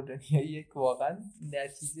 6 بولونیا 1 واقعا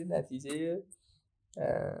نتیجه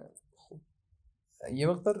خب یه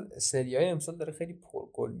مقدار سریای امسال داره خیلی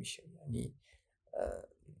پرگل میشه. یعنی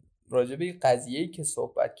راجع به قضیه‌ای که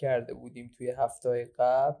صحبت کرده بودیم توی هفته‌های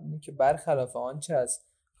قبل، اینه که برخلاف آنچه از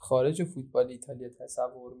خارج فوتبال ایتالیا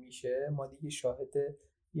تصور میشه، ما دیگه شاهد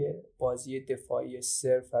یه بازی دفاعی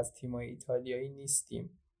صرف از تیم‌های ایتالیایی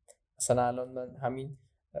نیستیم. مثلا الان من همین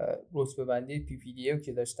رتبه بندی پی پی دی رو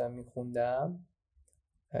که داشتم میخوندم،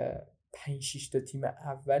 5-6 تا تیم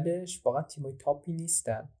اولش واقعا تیم‌های تاپی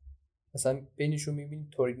نیستن. مثلا بینشون میبینی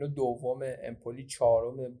تورینو دومه، امپولی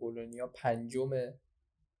چهارمه، بولونیا پنجمه.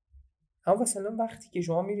 اما مثلا وقتی که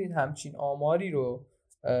شما میرید همچین آماری رو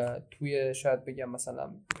توی شاید بگم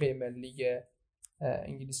مثلا پریمیر لیگ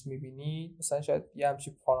انگلیس میبینید، مثلا شاید یه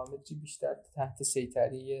همچین پارامتری بیشتر تحت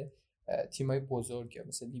سیطره تیمای بزرگه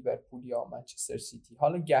مثل لیورپول یا منچستر سیتی.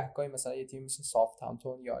 حالا گهگاهی مثلا یه تیم مثل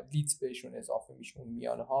ساوثهمپتون یا لیدز بهشون اضافه میشه اون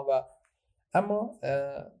میانه ها. و اما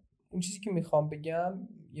اون چیزی که میخوام بگم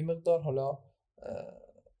یه مقدار حالا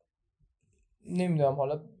نمیدونم،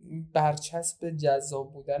 حالا برچسب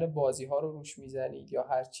جذاب بودن بازی ها رو روش میزنید یا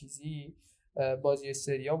هر چیزی، بازی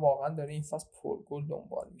سریا واقعا داره این فصل پرگل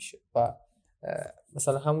دنبال میشه و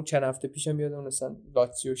مثلا همون چند هفته پیشم یادم مثلا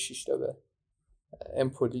لاتزیو 6 تا به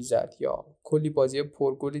امپولی زد یا کلی بازی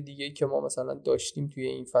پرگل دیگه که ما مثلا داشتیم توی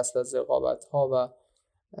این فصل از رقابت ها و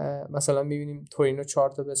مثلا میبینیم تورینو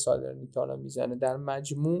 4 تا به سالرنیتانا میزنه. در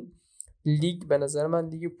مجموع لیگ به نظر من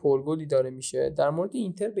لیگ پرگلی داره میشه. در مورد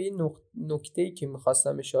اینتر به یه نکته‌ای که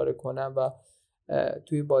میخواستم اشاره کنم و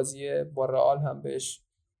توی بازی با رئال هم بهش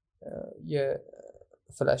یه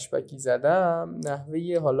فلشبکی زدم،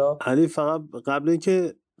 نحوه حالا علی فقط قبل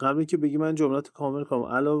اینکه بگی من جملات کامل کنم،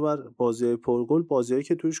 علاوه بر بازی‌های پرگل، بازی‌هایی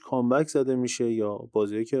که توش کامبک زده میشه یا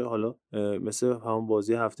بازی‌هایی که حالا مثل همون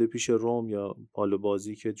بازی هفته پیش روم یا حالا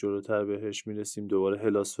بازی که جلوتر بهش میرسیم دوباره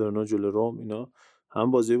هلاس فرنا جلو روم، اینا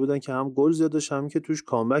هم بازی بودن که هم گل زیاد داشت، هم که توش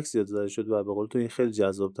کامبک زیاد زده شد و به قول تو این خیلی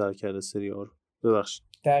جذاب‌تر کرده سری آ رو. ببخشید.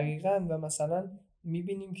 دقیقاً. و مثلا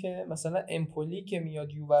میبینیم که مثلا امپولی که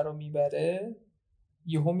میاد یووه رو میبره،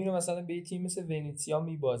 یهو میره مثلا به یه تیم مثل ونیتسیا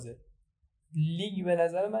میبازه. لیگ به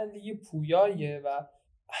نظر من لیگ پویاییه و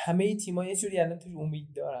همه تیم‌ها یه جوری الان توش امید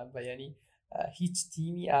دارن و یعنی هیچ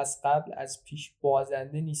تیمی از قبل از پیش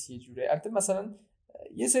بازنده نیست یه جوری. البته مثلا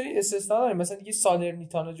یه سری استثنا داریم، مثلا دیگه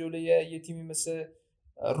سالرنیتانا جلوی یه تیمی مثل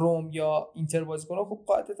روم یا اینتر بازی کنه، خب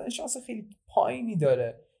قاعدتا شانس خیلی پایینی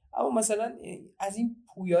داره. اما مثلا از این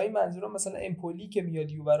پویایی منظورم مثلا امپولی که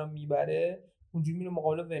میاد یووه رو میبره اونجوری میره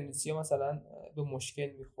مقابل ونیسیا مثلا به مشکل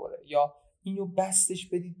میخوره، یا اینو بستش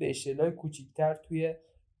بدید به اشتباه کوچیک‌تر توی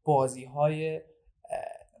بازی‌های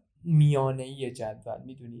میانه‌ای جدول.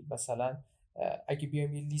 میدونید مثلا اگه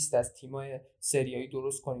بیایم یه لیست از تیم‌های سریایی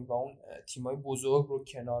درست کنیم و اون تیم‌های بزرگ رو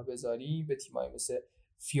کنار بذاریم، به تیم‌های مثل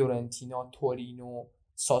فیورنتینا، تورینو،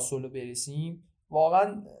 ساسولو برسیم،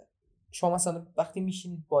 واقعا شما مثلا وقتی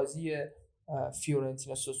میشینید بازی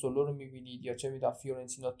فیورنتینا ساسولو رو میبینید یا چه میدونم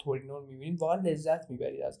فیورنتینا تورینو رو میبینید، واقعا لذت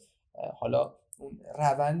میبرید از حالا اون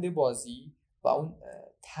روند بازی و اون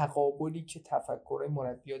تقابلی که تفکر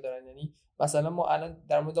مربی‌ها دارن. یعنی مثلا ما الان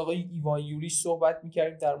در مورد آقای ایوان یوریش صحبت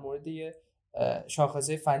میکردیم، در مورد یه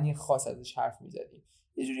شاخصه فنی خاص ازش حرف میزدیم.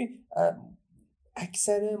 یه جوری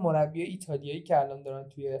اکثر مربیای ایتالیایی که الان دارن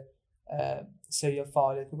توی سری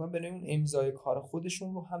فعالیت میکنن به نوعی اون امضای کار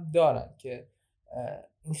خودشون رو هم دارن که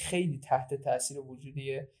این خیلی تحت تاثیر وجود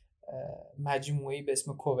یه مجموعه‌ای به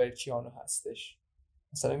اسم کوورچیانو هستش.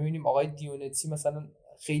 مثلا میبینیم آقای دیونتسی مثلا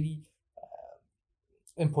خیلی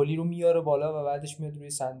امپولی رو میاره بالا و بعدش میاد روی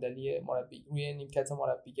صندلی مربی، روی نیمکت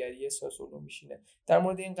مربیگری ساسولو میشینه. در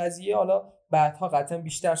مورد این قضیه حالا بعدها قطعا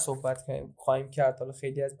بیشتر صحبت خواهیم کرد. حالا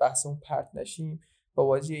خیلی از بحثمون پرت نشیم، با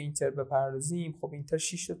بازی اینتر بپردازیم. خب اینتر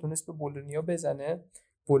 6 تا تونست به بولونیا بزنه،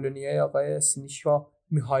 بولونیای آقای سینیشا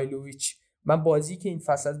میهایلوویچ. من بازی که این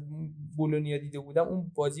فصل از بولونیا دیده بودم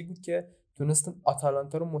اون بازی بود که تونستن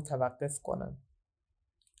آتالانتا رو متوقف کنن.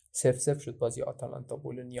 0-0 شد بازی آتالانتا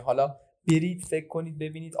بولونیا. حالا برید فکر کنید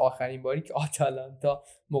ببینید آخرین باری که آتالانتا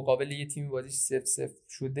مقابل یه تیم بازیش 0-0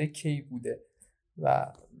 شده کی بوده.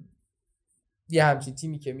 و یه همچین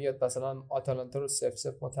تیمی که میاد مثلا آتالانتا رو 0-0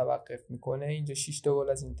 متوقف میکنه، اینجا 6 تا گل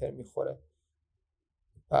از اینتر میخوره.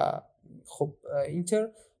 و خب اینتر،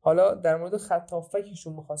 حالا در مورد خط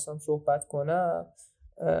هافبکشون می‌خواستم صحبت کنم.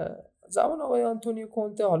 زمان آقای آنتونیو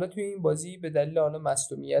کونته حالا توی این بازی به دلیل حالا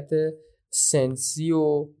مصدومیت سنسی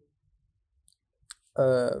و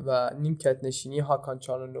نیمکت نشینی هاکان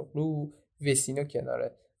چالهانوغلو، وسینو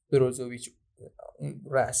کنار بروزوویچ اون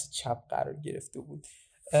رأس چپ قرار گرفته بود.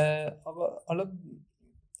 حالا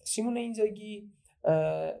سیمون اینزاگی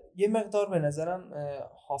یه مقدار به نظرم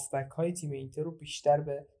هافبک های تیم اینتر رو بیشتر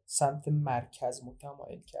به سمت مرکز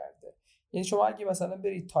متمایل کرده. یعنی شما اگه مثلا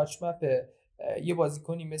برید تاچ مپ یه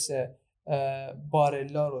بازیکنی مثل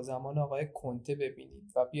بارلا رو زمان آقای کنته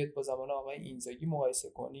ببینید و بیاد با زمان آقای اینزاگی مقایسه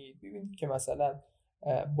کنید، ببینید که مثلا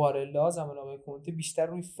بارلا زمان آقای کنته بیشتر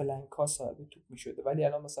روی فلنکا صاحب توپ میشده، ولی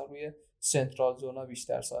الان مثلا روی سنترال زونا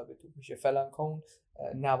بیشتر صاحب توپ میشه. فلنکا اون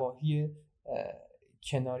نواحی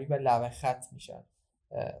کناری و لبه خط میشن،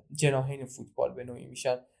 جناحین فوتبال به نوعی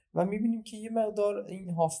میشن. و میبینیم که یه مقدار این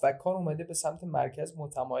هافبک ها اومده به سمت مرکز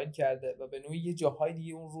متمایل کرده و به نوعی یه جاهای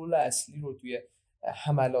دیگه اون رول اصلی رو توی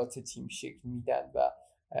حملات تیم شکل میدن و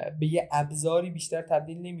به یه ابزاری بیشتر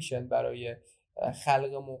تبدیل نمیشن برای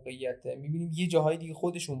خلق موقعیت. میبینیم یه جاهای دیگه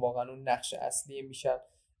خودشون واقعا اون نقش اصلی میشن.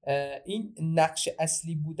 این نقش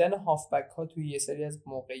اصلی بودن هافبک ها توی یه سری از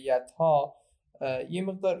موقعیت ها، یه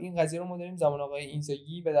مقدار این قضیه رو ما داریم زمان آقای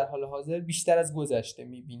اینزاگی و در حال حاضر بیشتر از گذشته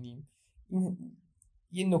میبینیم. این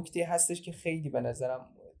یه نکته هستش که خیلی به نظرم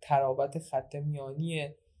تراوت خط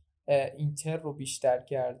میانی اینتر رو بیشتر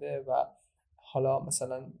کرده و حالا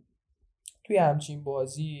مثلا توی همچین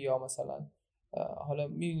بازی یا مثلا حالا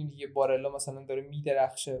میبینید دیگه بارلا مثلا داره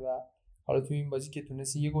میدرخشه و حالا توی این بازی که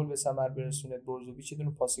تونست یه گل به ثمر برسونه، بروزوویچ یه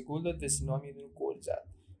دونه پاس گل داد، وسینو هم یه دونه گل زد.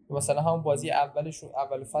 مثلا همون بازی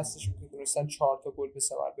اول فصلشون که تونستن 4 تا گل به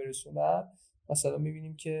ثمر برسونن، مثلا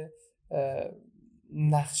میبینیم که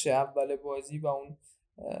نقش اول بازی و اون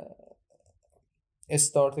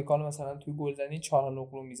استارت کال مثلا توی گلزنی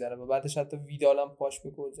چالهانوغلو میزنه و بعدش حتی ویدال هم پاش به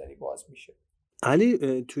گلزنی باز میشه.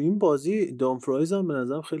 علی تو این بازی دامفرایز هم به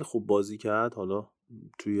نظرم خیلی خوب بازی کرد. حالا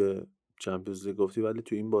توی چمپیونز لیگ گفتی، ولی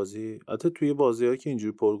توی این بازی حتی توی بازی‌هایی که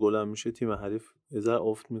اینجوری پرگل هم میشه تیم حریف یه ذره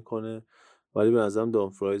افت میکنه، ولی به نظرم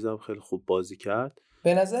دامفرایز هم خیلی خوب بازی کرد.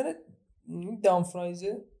 به نظر دامفرایز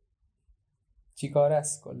چیکار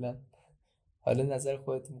است کلا؟ حالا نظر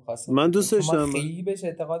خودت می‌خواستم. من دوستش دارم، من خیلی بهش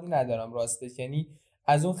اعتقادی ندارم راستش. یعنی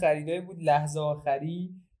از اون خریدای بود لحظه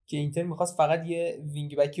آخری که اینتر می‌خواست فقط یه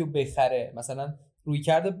وینگ بکی رو بخره. مثلا روی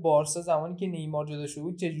کرده بارسا زمانی که نیمار جدا شده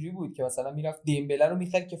بود چجوری بود که مثلا میرفت دیمبله رو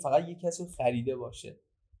می‌خرید که فقط یه کسی رو خریده باشه.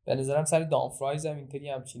 به نظرم سر دامفرایز هم اینتری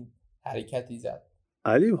همچین حرکتی زد.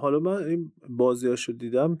 علی حالا من این بازیاشو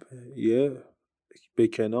دیدم یه به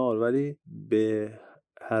کنار، ولی به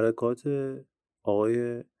حرکات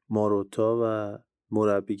آقای ماروتا و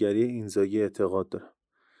مربیگری اینزاگی اعتقاد دارم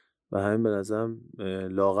و همین به نظرم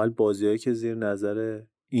لااقل بازیایی که زیر نظر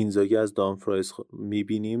اینزاگی از دامفرایز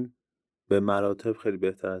میبینیم به مراتب خیلی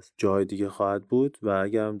بهتر از جاهای دیگه خواهد بود و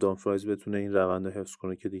اگر هم دامفرایز بتونه این روند رو حفظ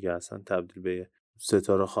کنه که دیگه اصلا تبدیل به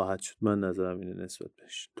ستاره خواهد شد. من نظرم اینه نسبت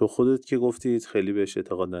بهش. تو خودت که گفتید خیلی بهش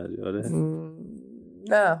اعتقاد نداری. آره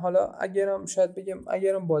نه، حالا اگرم شاید بگم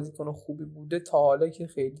اگرم بازیکن خوبی بوده تا حالا که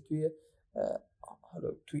خیلی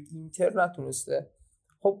حالا توی اینتر نتونسته.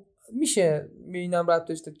 خب میشه ببینم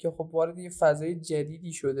ربطش داد که خب وارد یه فضای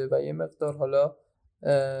جدیدی شده و یه مقدار حالا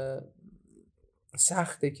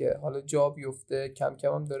سخته که حالا جا بیفته. کم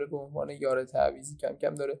کم هم داره به عنوان یار تعویضی کم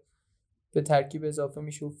کم داره به ترکیب اضافه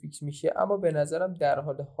میشه و فیکس میشه. اما به نظرم در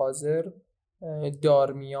حال حاضر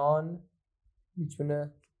دارمیان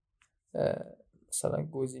میتونه مثلا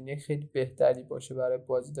گزینه خیلی بهتری باشه برای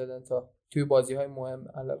بازی دادن تا توی بازی‌های مهم،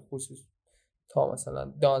 علل خصوص تا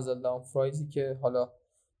مثلا دانزل دامفرایزی که حالا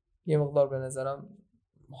یه مقدار به نظرم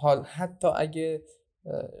حال حتی اگه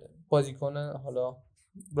بازیکن حالا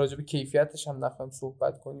راجع به کیفیتش هم نخواهیم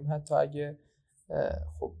صحبت کنیم، حتی اگه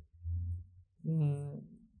خب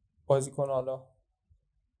بازیکن حالا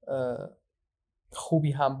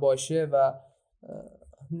خوبی هم باشه و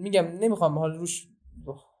میگم نمیخوام حالا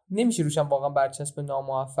نمیشه روشم واقعا برچسب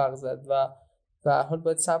ناموفق زد و به هر حال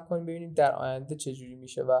باید صبر کنیم ببینیم در آینده چه جوری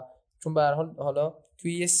میشه و چون به هر حال حالا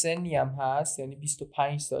توی یه سنی هم هست، یعنی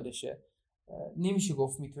 25 سالشه، نمیشه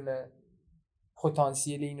گفت میتونه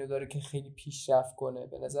پتانسیل اینو داره که خیلی پیشرفت کنه.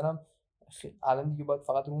 به نظرم الان دیگه باید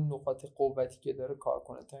فقط رو نقاط قوتی که داره کار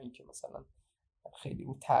کنه تا اینکه مثلا خیلی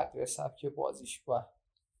رو تغییر سبک بازیش و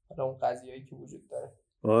حالا اون قضیه‌ای که وجود داره.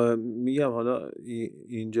 میگم حالا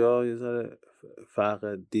اینجا یه ذره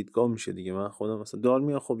فرق دیدگاه میشه دیگه. من خودم مثلا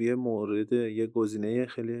دارمیان خب یه مورد، یه گزینه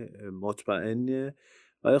خیلی مطمئنه،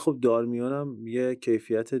 ولی خب دارمیان هم یه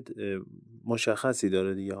کیفیت مشخصی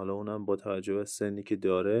داره دیگه. حالا اونم با توجه به سنی که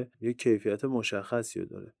داره یه کیفیت مشخصی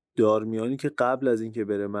داره. دارمیانی که قبل از اینکه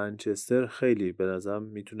بره منچستر خیلی به نظرم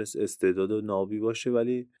میتونست استعداد و نابی باشه،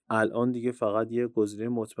 ولی الان دیگه فقط یه گزینه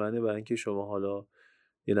مطمئنه برای اینکه شما حالا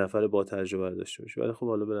یه نفر با تجربه داشته باشه. ولی خب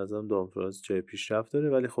حالا به نظرم دامفراز جای پیشرفت داره،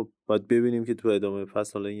 ولی خب باید ببینیم که تو ادامه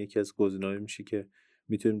فصل حالا این یکی از گزینه‌های میشه که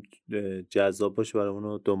میتونیم جذاب باشه برای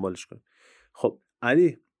اونو دنبالش کنیم. خب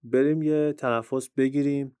علی بریم یه تنفس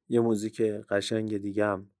بگیریم، یه موزیک قشنگ دیگه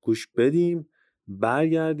هم گوش بدیم،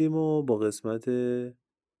 برگردیم و با قسمت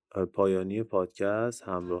پایانی پادکست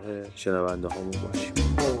همراه شنونده هامون باشیم.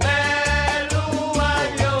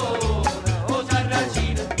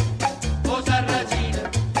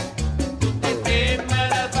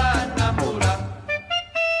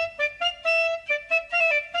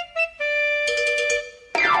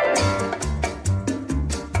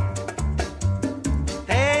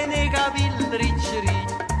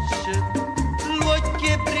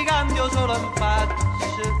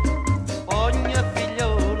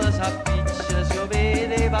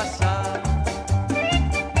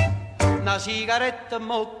 Sigaretta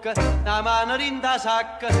mocca, una mano in da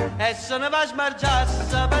sacca e se ne va a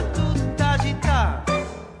smargiassa per tutta la città.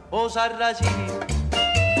 O Sarracino,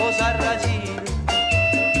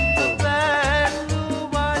 bello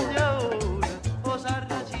maglione, o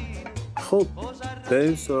Sarracino. خب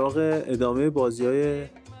بریم سراغ ادامه بازی‌های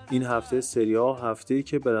این هفته سری آ، هفته‌ای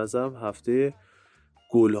که به نظرم هفته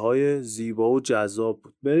گل‌های زیبا و جذاب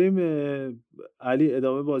بود. بریم علی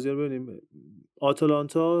ادامه بازی‌ها رو ببینیم.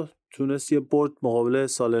 آتالانتا تونست یه برد مقابل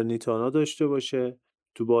سالرنیتانا داشته باشه.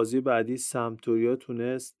 تو بازی بعدی سمپدوریا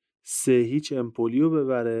تونست 3-0 امپولی رو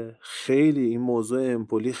ببره. خیلی این موضوع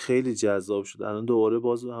امپولی خیلی جذاب شد. الان دوباره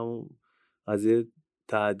باز همون قضیه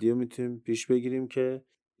تعدی رو میتونیم پیش بگیریم که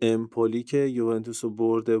امپولی که یوونتوس رو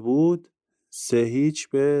برده بود 3-0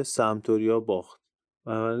 به سمپدوریا باخت.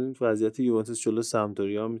 بنابراین وضعیت یوونتوس جلو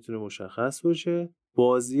سمپدوریا میتونه مشخص باشه.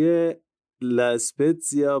 بازی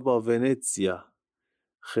لاسپتزیا با ونتزیا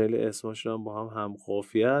خیلی اسمشون هم با هم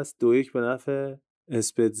قافیه است. 2-1 به نفع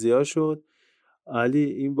اسپتزیا شد. علی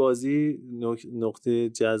این بازی نقطه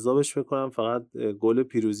جذابش بکنم فقط گل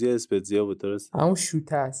پیروزی اسپتزیا بود، درست؟ همون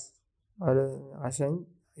شوت است. آره قشنگ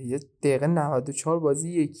یه دقیقه 94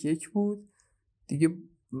 بازی 1-1 بود دیگه.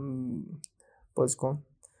 بازیکن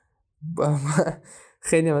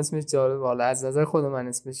خیلی هم اسمش جالبه، حالا از نظر خود من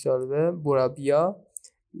اسمش جالبه، بورابیا،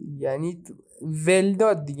 یعنی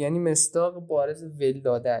ولداد دیگه، یعنی مصداق بارز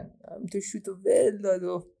ولدادن. هم تو شوت و ولداد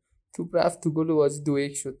و توپ رفت تو گل و بازی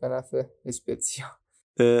 2-1 شد به نفع اسپتزیا.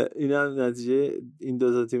 این هم نتیجه این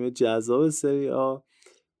دو تا تیم جذاب سری آ.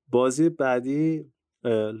 بازی بعدی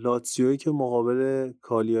لاتزیویی که مقابل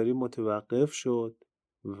کالیاری متوقف شد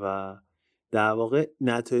و در واقع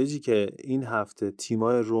نتایجی که این هفته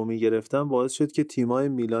تیمای رومی گرفتن باعث شد که تیمای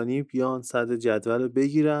میلانی بیان صدر جدول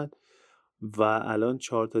بگیرن و الان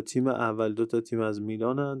 4 تا تیم اول 2 تا تیم از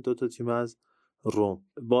میلانن، 2 تا تیم از روم.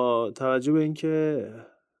 با توجه به اینکه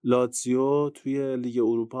لاتزیو توی لیگ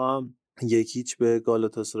اروپا هم 1-0 به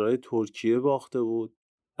گالاتاسرای ترکیه باخته بود.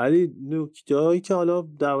 علی نکته‌ای که حالا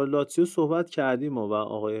در لاتزیو صحبت کردیم و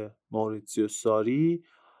آقای ماوریتسیو ساری،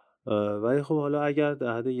 ولی خب حالا اگر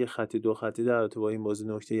در حد یه خطی دو خطی در ارتباط با این بازی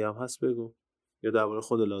نکته‌ای هم هست بگو، یا درباره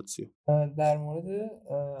خود لاتزیو. در مورد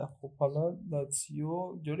خب حالا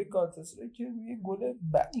لاتزیو جلوی گالاتاسرای که روی گل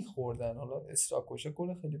بدی خوردن، حالا استراکوشا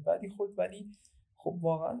گل خیلی بدی خورد، ولی خب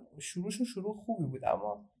واقعا شروعشون شروع خوبی بود،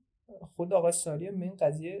 اما خود آقای ساری به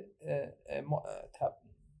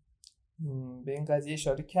این قضیه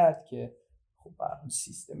اشاره کرد که خب برای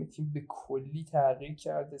سیستم تیم به کلی تغییر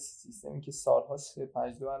کرده. سیستمی که سالها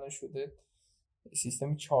 3-5-2 الان شده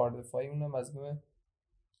سیستم 4 دفاعی، اونم از نوع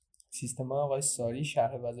سیستم آقای ساری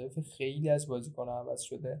شرح وظایف خیلی از بازیکن‌ها عوض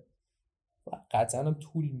شده و قطعاً هم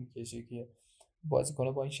طول میکشه که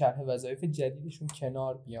بازیکن‌ها با این شرح وظایف جدیدشون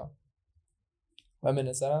کنار بیان و به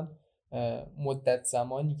نظرم مدت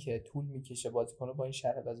زمانی که طول میکشه بازیکن‌ها با این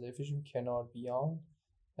شرح وظایفشون کنار بیان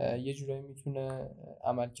یه جورایی میتونه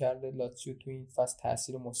عملکرد لاتزیو تو این فصل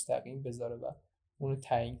تاثیر مستقیم بذاره و اونو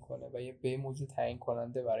تعیین کنه و یه به موضوع تعیین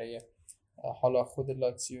کننده برای حالا خود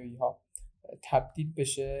لاتزیویی ها تبدیل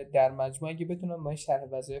بشه. در مجموع اگه بتونن با این شرح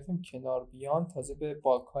وظایفم کنار بیان تازه به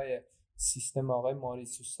باگ‌های سیستم آقای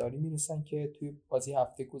ماریسیو ساری میرسن که توی بازی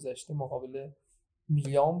هفته گذشته مقابل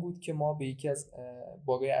میلان بود که ما به یکی از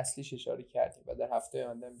باگ‌های اصلیش اشاره کردیم و در هفته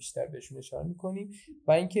آینده بیشتر بهشون اشاره می‌کنیم.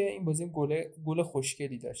 و اینکه این بازی گل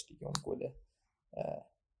خوشگلی داشت دیگه، اون گل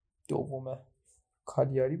دوم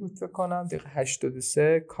کالیاری بود فکر کنم دقیقه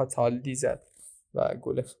 83 کاتالدی زد و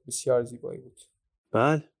گل بسیار زیبایی بود.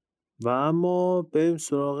 بله و اما بریم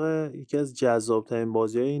سراغ یکی از جذاب‌ترین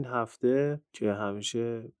بازی‌های این هفته که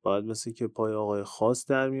همیشه باید مثل که پای آقای خاص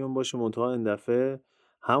در میون باشه، منتها این دفعه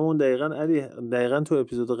همون دقیقاً تو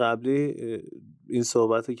اپیزود قبلی این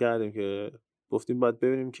صحبت رو کردیم که گفتیم باید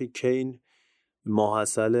ببینیم که کین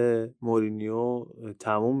ماحصل مورینیو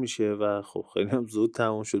تموم میشه و خب خیلی هم زود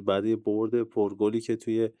تموم شد بعد یه برد پرگلی که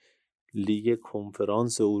توی لیگ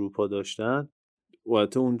کنفرانس اروپا داشتن.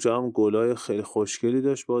 البته اونجا هم گلای خیلی خوشگلی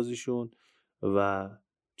داشت بازیشون و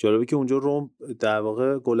جالبه که اونجا روم در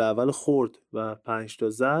واقع گل اول خورد و 5 تا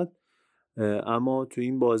زد، اما تو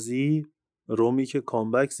این بازی رومی که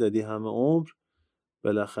کامبک زدی همه عمر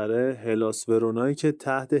بالاخره هلاس ورونایی که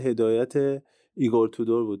تحت هدایت ایگور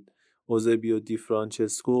تودور بود، اوزبیو دی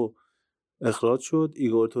فرانچسکو اخراج شد،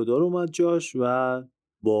 ایگور تودور اومد جاش و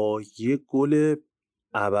با یه گل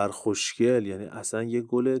ابر خوشگل، یعنی اصلا یه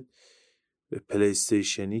گل پلی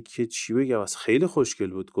استیشنی که چی بگم، از خیلی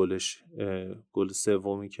خوشگل بود گلش، گل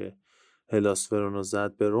سومی که هلاس ورونا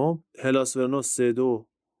زد به روم. هلاس ورونا 3-2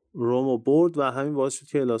 رومو برد و همین باعث شد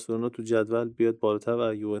که هلاس ورونا تو جدول بیاد بالاتر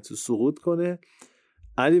و یوونتوس سقوط کنه.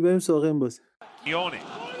 علی بریم سراغ این بازی. Ione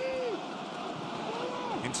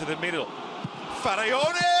into the middle.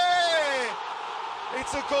 Faraone!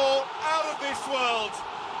 It's a goal out of this world.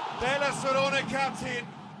 Hellas Verona captain.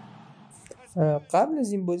 قبل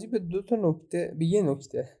از این بازی به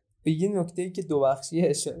یه نکته که دو بخشی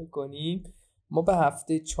اشاره کنیم. ما به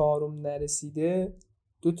هفته 4 نرسیده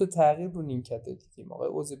 2 تا تغییر رو نیمکت دیدیم. آقای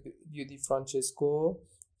اوزبیو دی فرانچسکو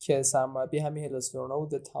که سرمربی همین هلاس ورونا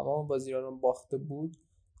بود و تمام بازی‌ها رو باخته بود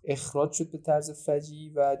اخراج شد به طرز فجیعی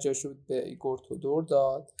و جاش رو به ایگور تودور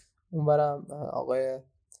داد. اونورم آقای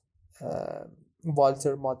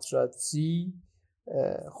والتر ماتراتزی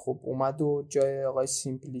خب اومد و جای آقای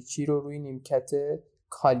سیمپلیچی رو روی نیمکت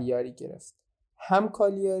کالیاری گرفت. هم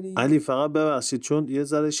کالیاری علی فقط ببخشید چون یه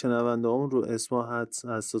ذره شنونده‌هامون رو اسمها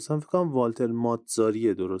حساسن، فکر کنم والتر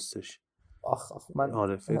ماتزاریه درستش. من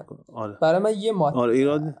آره فکر کنم. آره برای من یه مات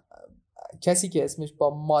ایراد کسی که اسمش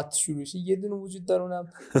با مات شروع شه یه دونه وجود داره،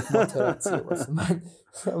 اونم ماتراتزیه واسه من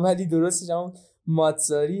ولی درستش همون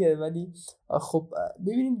ماتزاریه. ولی خب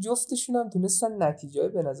ببینیم جفتشون هم تونستن نتیجه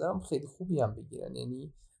به نظرم خیلی خوبی هم بگیرن.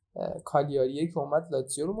 یعنی کالیاریه که اومد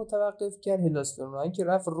لاتزیو رو متوقف کرد، هلاس ورونا که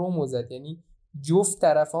رفت رومو زد. یعنی جفت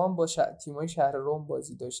طرفا هم با تیمای شهر روم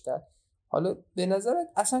بازی داشتن. حالا به نظرت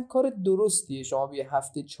اصلا کار درستیه شما به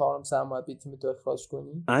هفته 4 سرمربی تیمتو اخراج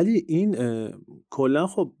کنی؟ علی این کلا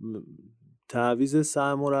خب تعویض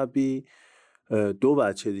سرمربی 2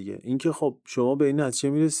 بچه دیگه، اینکه خب شما به این نتیجه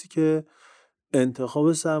میرسی که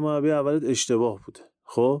انتخاب سرمربی اولت اشتباه بوده،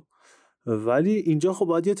 خب ولی اینجا خب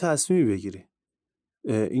باید یه تصمیمی بگیری،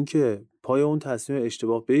 اینکه پای اون تصمیم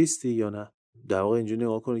اشتباه بیستی یا نه. در واقع اینجوری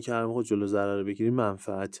نگاه کنی که هر موقع جلو ضرر بگیری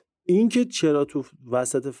منفعت. اینکه چرا تو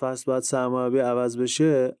وسط فصل باید سرمربی عوض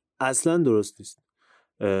بشه اصلا درست نیست،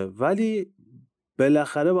 ولی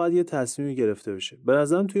بالاخره باید یه تصمیمی گرفته بشه. به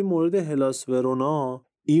نظرم توی مورد هلاس ورونا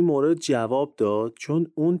این مورد جواب داد،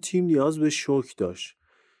 چون اون تیم نیاز به شوک داشت.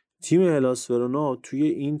 تیم هلاس ورونا توی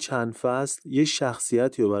این چند فصل یه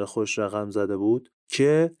شخصیتی رو برای خوش رقم زده بود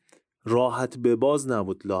که راحت به باز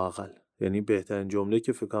نبود لااقل. یعنی بهترین جمله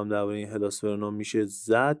که فکر کنم درباره این هلاس ورونا میشه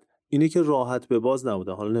زد اینه که راحت به باز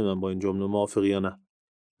نبودن. حالا نمیدونم با این جمله موافقی یا نه.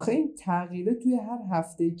 این تغییره توی هر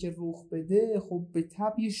هفته‌ای که رخ بده خب به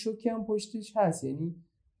تبع یه شوکی هم پشتش هست. یعنی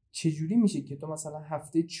چجوری میشه که تو مثلا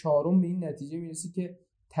هفته 4 به این نتیجه میرسی که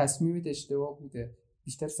تصمیمت اشتباه بوده؟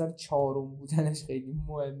 بیشتر سر 4 بودنش خیلی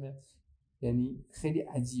مهمه. یعنی خیلی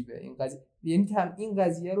عجیبه این قضیه. یعنی این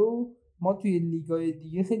قضیه رو ما توی لیگای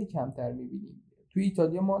دیگه خیلی کمتر میبینیم. توی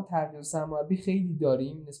ایتالیا ما تغییر سرمربی خیلی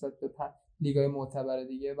داریم نسبت به لیگای معتبر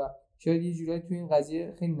دیگه و شاید یه جورایی تو این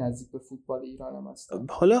قضیه خیلی نزدیک به فوتبال ایران هم هستن.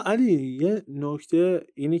 حالا علی یه نکته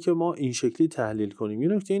اینی که ما این شکلی تحلیل کنیم، یه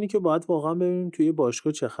نکته اینی که باید واقعا ببینیم توی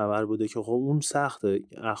باشگاه چه خبر بوده که خب اون سخته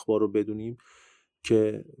اخبار رو بدونیم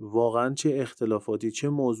که واقعا چه اختلافاتی، چه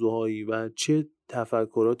موضوعهایی و چه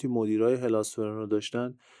تفکراتی مدیرای هلاس ورونا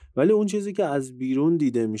داشتن. ولی اون چیزی که از بیرون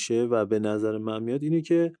دیده میشه و به نظر من میاد اینه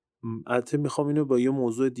که البته میخوام اینو با یه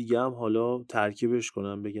موضوع دیگه هم حالا ترکیبش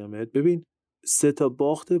کنم بگم. ببین 3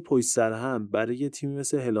 باخت پشت سر هم برای یه تیم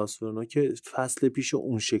مثل هلاس ورونا که فصل پیش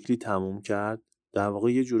اون شکلی تموم کرد، در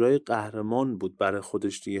واقع یه جورای قهرمان بود برای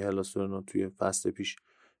خودش دیگه هلاس ورونا توی فصل پیش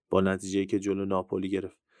با نتیجه‌ای که جلو ناپولی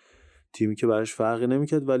گرفت. تیمی که براش فرقی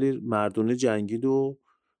نمیکرد ولی مردونه جنگید و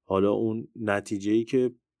حالا اون نتیجه‌ای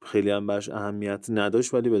که خیلی هم براش اهمیت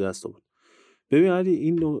نداشت ولی به دست آورد. ببین علی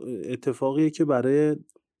این اتفاقیه که برای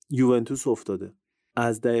یوونتوس افتاده.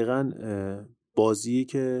 از دقیقاً بازی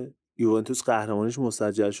که یوونتوس قهرمانیش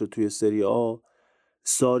مسجل شد توی سری آ،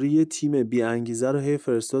 ساری یه تیم بی انگیزه رو هی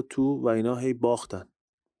فرستاد تو و اینا هی باختن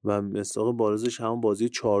و مثلا بارزش همون بازی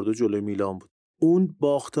 4-2 جلوی میلان بود. اون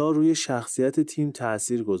باخت‌ها روی شخصیت تیم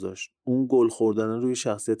تأثیر گذاشت، اون گل خوردن روی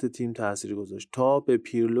شخصیت تیم تأثیر گذاشت تا به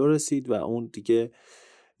پیرلو رسید و اون دیگه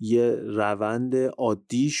یه روند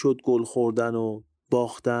عادی شد گل خوردن و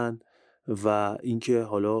باختن. و اینکه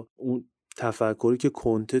حالا اون تفکری که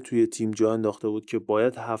کنته توی تیم جا انداخته بود که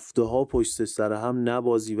باید هفته ها پشت سر هم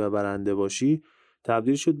نبازی و برنده باشی،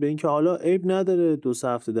 تبدیل شد به اینکه حالا عیب نداره 2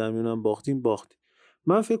 هفته در میونم باختیم.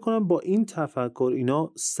 من فکر کنم با این تفکر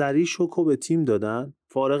اینا سریع شوکو به تیم دادن،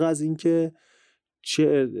 فارغ از اینکه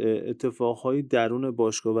چه اتفاقهایی درون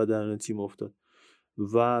باشگاه و درون تیم افتاد.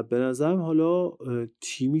 و به نظرم حالا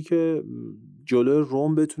تیمی که جلوی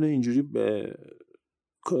روم بتونه اینجوری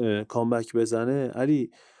کامبک بزنه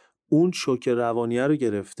علی، اون شوک روانیه رو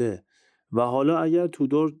گرفته و حالا اگر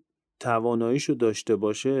تودور تواناییشو داشته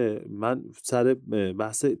باشه، من سر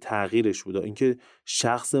بحث تغییرش بوده، اینکه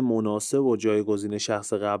شخص مناسب و جایگزین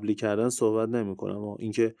شخص قبلی کردن صحبت نمی کنم،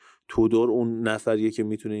 اینکه تودور اون نفریه که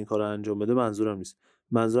میتونه این کار رو انجام بده منظورم نیست.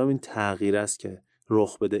 منظورم این تغییر است که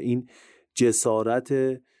رخ بده، این جسارت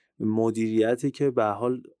مدیریتی که به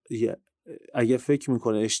حال اگه فکر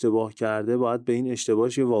میکنه اشتباه کرده باید به این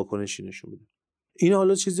اشتباهش یه واکنشی نشون بده. این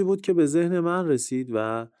حالا چیزی بود که به ذهن من رسید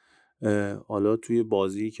و حالا توی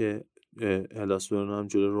بازی که هلاس ورونا هم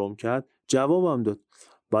جلوی روم کرد جوابم داد.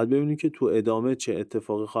 باید ببینیم که تو ادامه چه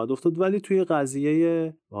اتفاقی خواهد افتاد. ولی توی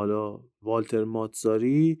قضیه حالا والتر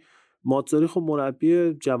ماتزاری خب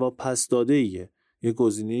مربی جواب پس داده ایه، یه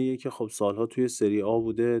گزینه‌ایه که خب سالها توی سری آ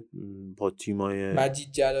بوده با تیمای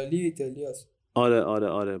مجید جلالی ایتالیاست.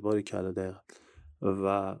 آره باریکلا دقیقاً.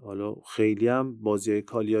 و حالا خیلی هم بازی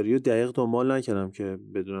کالیاری رو دقیق دنبال نکردم که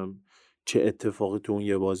بدونم چه اتفاقی تو اون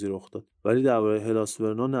یه بازی رخ داد، ولی درباره هلاس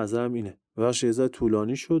ورونا نظرم اینه. بخش یه ذره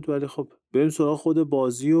طولانی شد ولی خب بریم سراغ خود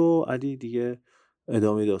بازی و علی دیگه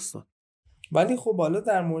ادامه داستان. ولی خب حالا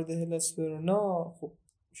در مورد هلاس ورونا خب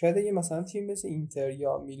شاید اگه مثلا تیم مثل اینتر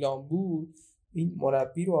یا میلان بود این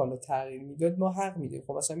مربی رو حالا تغییر میداد ما حق میدیم.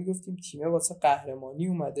 خب مثلا میگفتیم تیمه واسه قهرمانی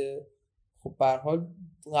اومده، خب به هر حال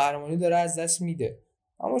قهرمانی داره از دست میده.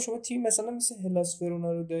 اما شما تیم مثلا مثل هلاس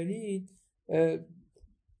ورونا رو دارید،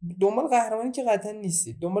 دنبال قهرمانی که قطعا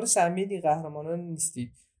نیستید، دنبال سهمیه لیگ قهرمانان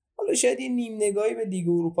نیستید. حالا شاید یه نیم نگاهی به لیگ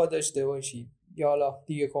اروپا داشته باشید یا حالا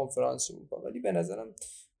لیگ کنفرانس اروپا، ولی به نظرم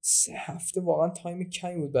 3 هفته واقعا تایم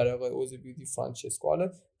کمی بود برای آقای اوزبیو دی فرانچسکو.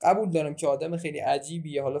 حالا قبول دارم که آدم خیلی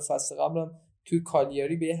عجیبیه، حالا فصل قبلم توی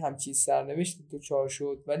کالیاری به همچین سرنوشت دوچار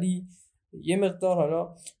شد، ولی یه مقدار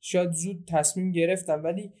حالا شاید زود تصمیم گرفتم.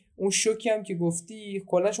 ولی اون شوکی هم که گفتی،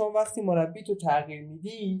 کلا شما وقتی مربی تو تغییر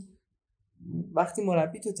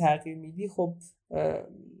میدی خب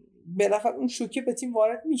بالاخره اون شوکه به تیم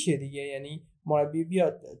وارد میشه دیگه. یعنی مربی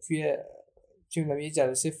بیاد توی چه می‌دونم یه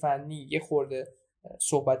جلسه فنی یه خورده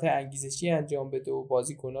صحبت انگیزشی انجام بده و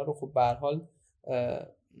بازیکن‌ها رو خب به هر حال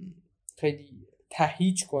خیلی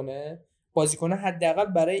تهییج کنه، بازیکن‌ها حداقل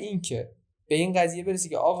برای این که به این قضیه برسه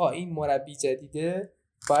که آقا این مربی جدیده،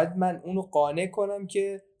 باید من اونو قانع کنم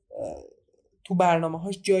که تو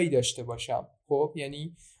برنامه‌هاش جایی داشته باشم. خب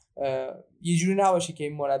یعنی یه جوری نباشه که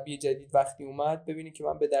این مربی جدید وقتی اومد ببینی که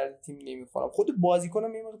من به درد تیم نمیخورم، خود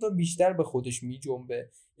بازیکنم یه مقدار بیشتر به خودش میجنبه.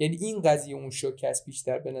 یعنی این قضیه اون شوکه است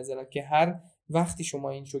بیشتر به نظرم که هر وقتی شما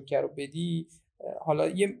این شوکه رو بدی، حالا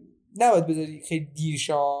یه نباید بذاری خیلی دیر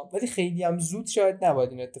شام ولی خیلی هم زود شاید نباید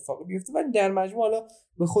این اتفاق بیفته. ولی در مجموع حالا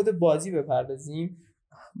به خود بازی بپردازیم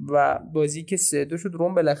و بازی که 3-2 شد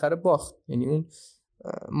روم بالاخره باخت. یعنی اون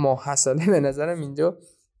محصله به نظرم اینجا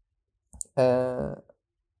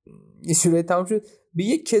یه جوری تمام شد. به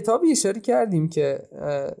یک کتابی اشاره کردیم که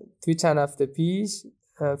توی چند هفته پیش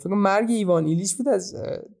فکر کنم مرگ ایوان ایلیچ بود از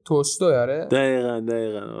توستو. یاره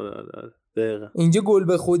دقیقاً. اینجا گل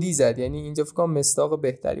به خودی زد، یعنی اینجا فکر کنم مصداق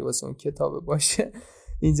بهتری واسه اون کتاب باشه.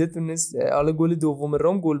 اینجا تونست، حالا گل دوم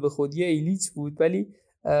روم گل به خودی ایلیچ بود، ولی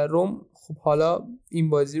روم خب حالا این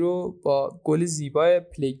بازی رو با گل زیبای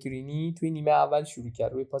پلگرینی توی نیمه اول شروع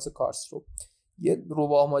کرد روی پاس کارسترو. یه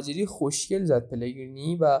رباح ماجری خوشگل زد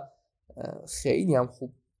پلگرینی و خیلی هم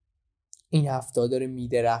خوب این هفته داره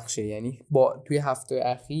میدرخشه. یعنی توی هفته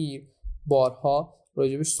اخیر بارها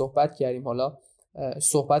راجبش صحبت کردیم، حالا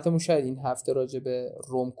صحبتمون شاید این هفته راجب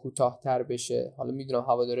روم کوتاه‌تر بشه. حالا میدونم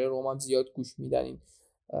هواداره روم هم زیاد گوش میدن این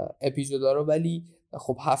اپیزودا رو، ولی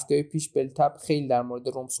خب هفته پیش بلتپ خیلی در مورد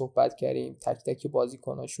روم صحبت کردیم، تک تک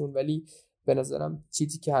بازیکناشون، ولی به نظرم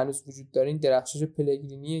چیزی که هنوز وجود داره این درخشش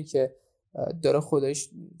پلگرینیه که داره خودش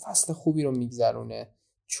فصل خوبی رو میگذرونه.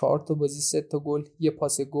 4 تا بازی 3 تا گل، یه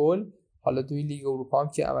پاس گل. حالا توی لیگ اروپا هم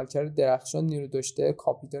که عملکرد درخشان رو داشته،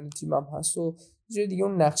 کاپیتان تیم هم هست و جای دیگه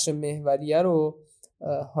اون نقش محوریه رو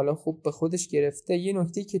حالا خوب به خودش گرفته. یه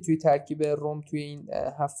نکته که توی ترکیب روم توی این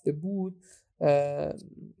هفته بود،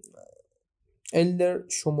 الدر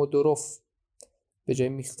شومودوروف به جای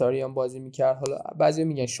میختاریان بازی میکرد. حالا بعضی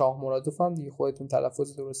میگن شاه مرادوف هم دیگه، خودتون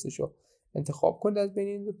تلفظ درستشو انتخاب کنید از بین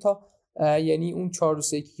این دو تا. یعنی اون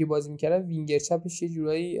 4-3 که بازی میکردن وینگر چپش یه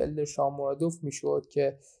جورایی الدر شاه مرادوف میشد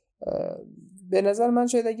که به نظر من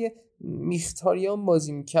شاید اگه میختاریان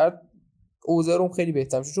بازی میکرد اوضاع روم خیلی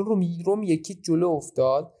بهتر میشد، چون روم یکی جلو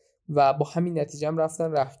افتاد و با همین نتیجه هم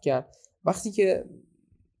رفتن رختکن. وقتی که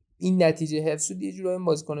این نتیجه حفظ شد یه جورایی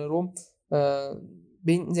بازیکن روم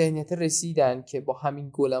به این ذهنیت رسیدن که با همین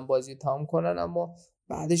گل هم بازی تمام کنن، اما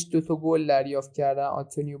بعدش 2 تا گل دریافت کردن.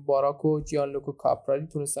 آنتونیو باراک و جیانلوکو کاپرالی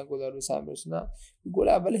تونستن گل رو سهم برسونن. گل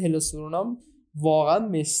اول هلاس ورونا واقعا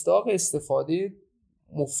مصداق استفاده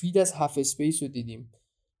مفید از هاف اسپیس رو دیدیم.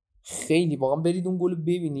 خیلی واقعا برید اون گل رو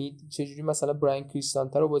ببینید چجوری مثلا براین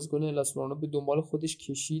کریستانته رو بازیکن هلاس ورونا به دنبال خودش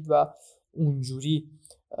کشید و اونجوری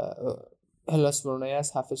هلاس ورونا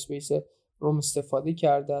از هاف اسپیس روم استفاده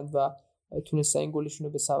کردند و تونستن این گلشون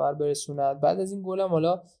رو به ثمر برسونن. بعد از این گل هم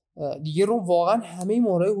حالا دیگه روم واقعا همه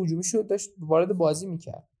مهرهای هجومیش رو داشت وارد بازی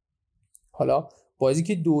میکرد. حالا بازی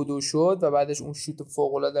که 2-2 شد و بعدش اون شوت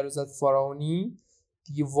فوق العاده رو زد فاراونی،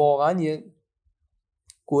 دیگه واقعا یه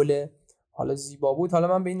گل حالا زیبا بود. حالا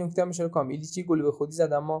من به این نکته اشاره کنم، ایلیچی گل به خودی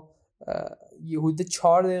زد، اما حدود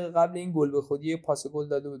 4 دقیقه قبل این گل به خودی پاس گل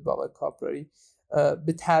داده بود با آقای کاپراری.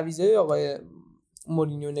 به تعویضای آقای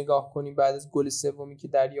مورینیو نگاه کنیم. بعد از گل سومی که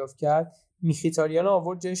دریافت کرد، میخیتاریان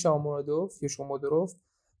آورد جای شامورادوف یا شومودوروف،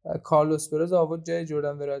 کارلوس پرز آورد جای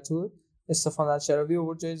جردن وراتور، استفان الشراوی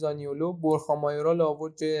آورد جای زانیولو، بورخا مایورال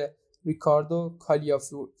آورد جای ریکاردو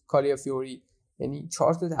کالیافیوری. یعنی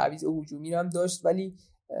 4 تا تعویض هجومی هم داشت، ولی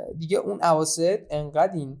دیگه اون اواسط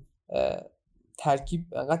انقدر این ترکیب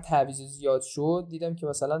انقدر تعویض زیاد شد، دیدم که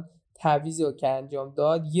مثلا تعویضی که انجام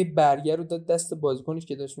داد یه برگر رو داد دست بازیکنش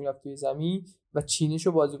که داشت میرفت توی زمین و چینش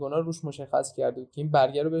و بازیکن‌ها روش مشخص کرده بود که این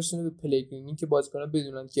برگر رو برسونه به پلگرینی که بازیکن‌ها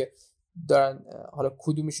بدونن که دارن حالا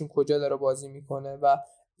کدومشون کجا داره بازی میکنه. و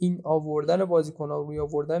این آوردن بازیکن‌ها روی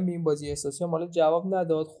آوردن به این بازی احساسی هم حالا جواب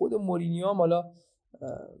نداد. خود مورینیو هم حالا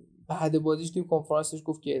بعد بازیش توی کنفرانسش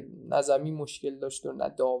گفت که نظمی مشکل داشت و نه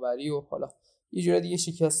داوری، و حالا یه جوری دیگه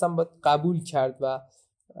شکستم باید قبول کرد و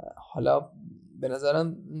حالا به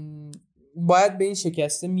نظرم باید به این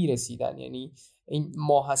شکسته میرسیدن. یعنی این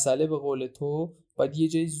ماحصله به قول تو باید یه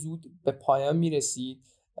جای زود به پایان میرسید.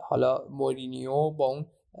 حالا مورینیو با اون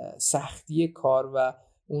سختی کار و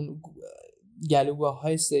اون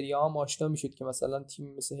گلوگاه‌های سری آ هم آشنا میشد که مثلا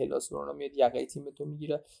تیم مثل هلاس ورونا میاد یقه تیم تو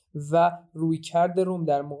میگیره و روی کرده روم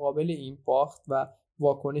در مقابل این باخت و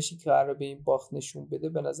واکنشی که قراره به این باخت نشون بده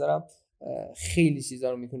به نظرم خیلی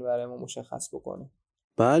چیزا رو میتونه برای ما مشخص بکنه.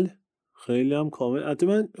 بله خیلی هم کامل. حتی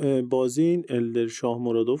من بازی این الدر شاه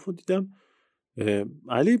مرادوف رو دیدم،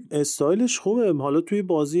 علی استایلش خوبه. حالا توی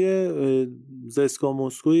بازی زسکا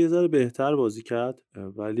مسکو یه ذره بهتر بازی کرد،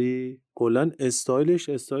 ولی کلا استایلش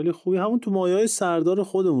استایل خوبی، همون تو مایه‌های سردار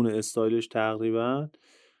خودمونه استایلش تقریبا.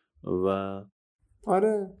 و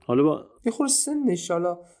آره حالا با یه خورده سنش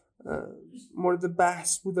حالا مورد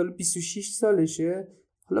بحث بود، حالا 26 سالشه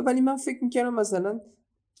حالا، ولی من فکر میکردم مثلا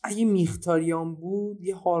اگه میختاریان بود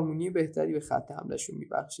یه هارمونی بهتری به خط حملهشون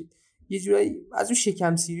میبخشید، یه جورایی از اون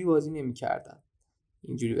شکم سیری بازی نمیکردن،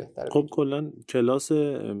 اینجوری بهتره. خب کلا کلاس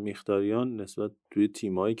میختاریان نسبت توی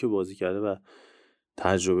تیمایی که بازی کرده و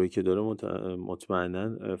تجربه‌ای که داره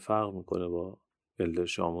مطمئنا فرق میکنه با الدر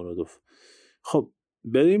شاه مرادوف. خب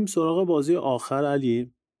بریم سراغ بازی آخر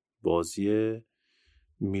علی، بازی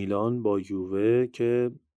میلان با یووه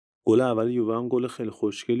که گل اول یووه هم گل خیلی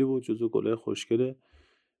خوشگلی بود، جزو گل خوشگل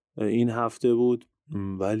این هفته بود.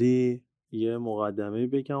 ولی یه مقدمه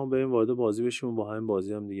بگم و بریم وارد بازی بشیم و با همین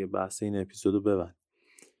بازی هم دیگه بحث این اپیزودو ببند.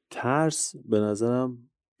 ترس به نظرم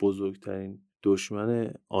بزرگترین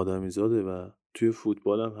دشمن آدمیزاده و توی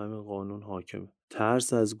فوتبال هم همین قانون حاکمه.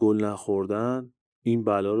 ترس از گل نخوردن این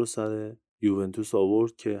بلا رو سر یوونتوس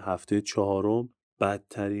آورد که هفته 4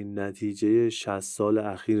 بدترین نتیجه 60 سال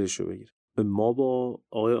اخیرش رو بگیره. ما با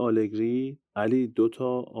آقای آلگری علی 2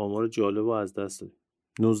 تا آمار جالب رو از دست دادیم.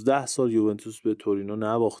 19 سال یوونتوس به تورینو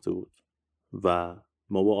نباخته بود و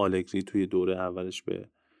ما با آلگری توی دوره اولش به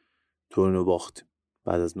تورینو باختیم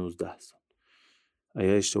بعد از 19 سال. اگه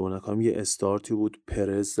اشتباه نکنم یه استارتی بود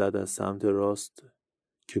پرز زد از سمت راست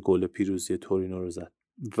که گل پیروزی تورینو رو زد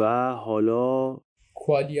و حالا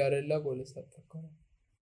کوالیارلا گل زد فکر کنم.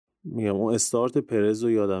 میگم اون استارت پرز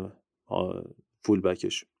رو یادمه، فول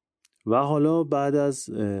بکش. و حالا بعد از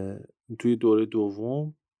توی دوره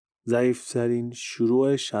دوم ضعیف‌ترین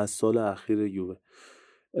شروع 60 سال اخیر یووه.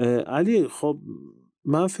 علی خب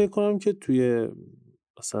من فکر کنم که توی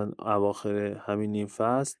مثلا اواخر همین نیم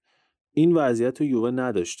فصل این وضعیت رو یووه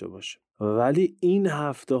نداشته باشه، ولی این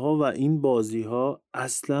هفته ها و این بازی ها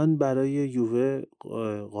اصلا برای یووه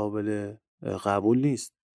قابل قبول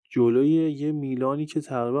نیست. جلوی یه میلانی که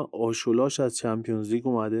تقریبا آشولاش از چمپیونز لیگ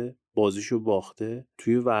اومده بازیشو باخته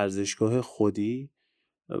توی ورزشگاه خودی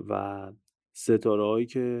و ستاره هایی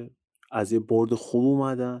که از یه برد خوب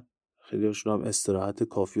اومدن، خیلی هاشون هم استراحت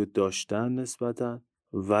کافی رو داشتن نسبتا،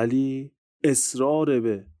 ولی اصرار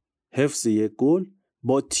به حفظ یک گل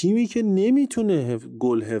با تیمی که نمیتونه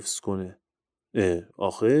گل حفظ کنه.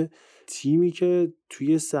 آخه تیمی که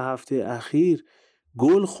توی 3 هفته اخیر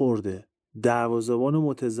گل خورده، دروازه‌بان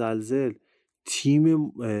متزلزل،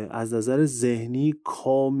 تیم از نظر ذهنی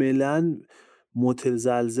کاملا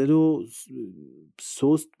متزلزل و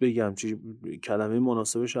سست، بگم چی کلمه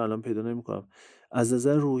مناسبش الان پیدا نمی‌کنم، از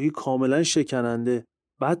نظر روحی کاملا شکننده،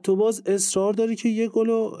 بعد تو باز اصرار داری که یه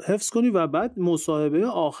گلو حفظ کنی و بعد مصاحبه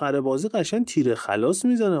آخر بازی قشنگ تیر خلاص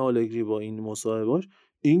میزنه آلگری با این مصاحبهاش،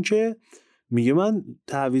 این که میگه من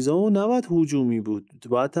تعویضامو نباید هجومی بود،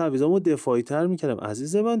 باید تعویضامو دفاعی تر میکردم.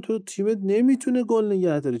 عزیز من تو تیمت نمیتونه گل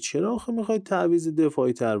نگه داره، چرا آخه میخوای تعویض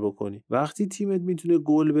دفاعی تر بکنی؟ وقتی تیمت میتونه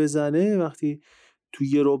گل بزنه، وقتی تو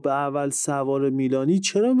یه ربع اول سوار میلانی،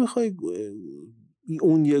 چرا میخوای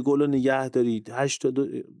اون یه گل رو نگه داری؟ 82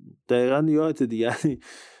 دقیقاً یادت دیگه،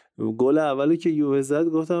 گل اولی که یووه زد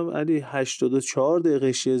گفتم علی 84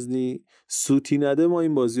 دقیقه شزنی سوتی نده ما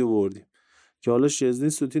این بازی رو بردیم، که حالا شزنی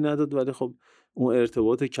سوتی نداد ولی خب اون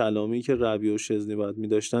ارتباط کلامی که ربیع و شزنی باید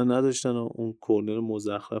می‌داشتن نداشتن و اون کورنر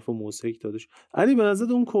مزخرف و مضحک دادش. علی به نظر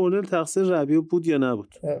اون کورنر تقصیر ربیع بود یا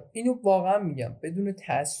نبود؟ اینو واقعا میگم بدون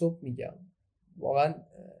تعصب میگم، واقعا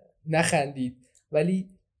نخندید، ولی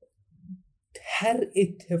هر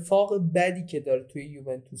اتفاق بدی که داره توی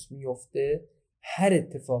یوونتوس میفته، هر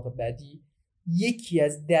اتفاق بدی یکی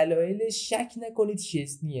از دلایلش شک نکنید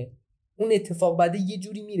شزنیه. اون اتفاق بعد یه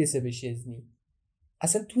جوری میرسه به شزنی.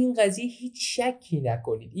 اصلا تو این قضیه هیچ شکی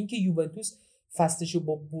نکنید. اینکه یوونتوس فصلشو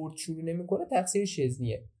با برد شروع نمیکنه تقصیر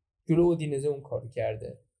شزنیه. جلو اودینزه اون کارو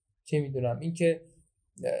کرده. چه میدونم، اینکه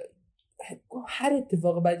هر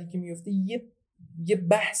اتفاق بعدی که میفته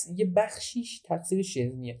یه بخشیش تقصیر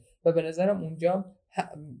شزنیه و به نظرم اونجا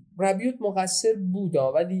ربیوت مقصر بود،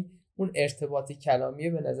 ولی اون ارتباط کلامی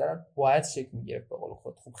به نظرم باید شکل میگرفت به قول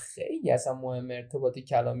خود. خب خیلی اصلا مهم ارتباط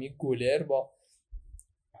کلامی گلر با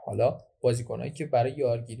حالا بازیکنایی که برای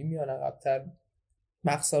یارگیری میان عقب‌تر،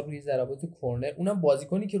 مخصوصا روی ضربات کرنر، اونم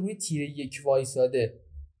بازیکنی که روی تیر یک وایساده.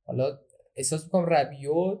 حالا احساس می‌کنم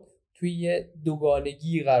ربیوت توی یه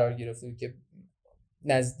دوگانگی قرار گرفته بود که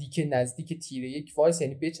نزدیک تیر یک وایس،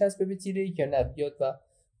 یعنی بچسبه به تیر یک یا نه بیاد و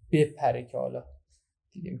بپره، که حالا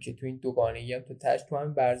دیدیم که تو این دوگانگی هم تو تاش تو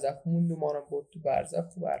همین برزخ موند و ما رو برد تو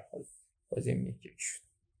برزخ و به هر حال بازی یک شد.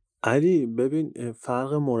 علی ببین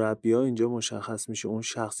فرق مربی‌ها اینجا مشخص میشه. اون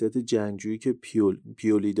شخصیت جنگجویی که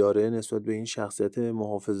پیولی داره نسبت به این شخصیت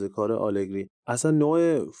محافظه‌کار آلگری. اصلا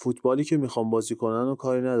نوع فوتبالی که میخوام بازی کنن و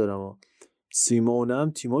کاری ندارم. سیمونه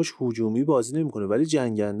هم تیماش هجومی بازی نمیکنه ولی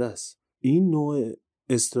جنگنده است. این نوع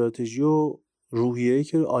استراتژی و روحیه‌ای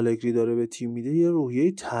که آلگری داره به تیم میده یه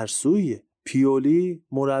روحیه ترسویه. پیولی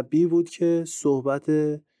مربی بود که صحبت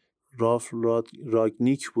رالف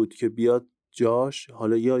راگنیک بود که بیاد جاش،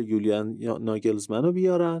 حالا یا یولیان یا ناگلزمن رو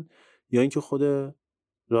بیارن یا اینکه خود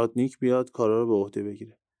رادنیک بیاد کارا رو به عهده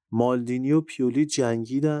بگیره. مالدینی و پیولی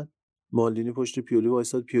جنگیدن، مالدینی پشت پیولی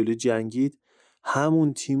وایساد، پیولی جنگید،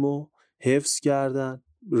 همون تیمو حفظ کردن،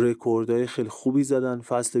 رکوردهای خیلی خوبی زدن،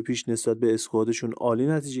 فصل پیش نسبت به اسکوادشون عالی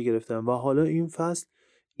نتیجه گرفتن و حالا این فصل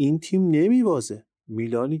این تیم نمیبازه.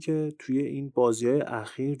 میلانی که توی این بازی‌های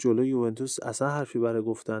اخیر جلوی یوونتوس اصلا حرفی برای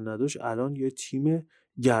گفتن نداشت، الان یه تیم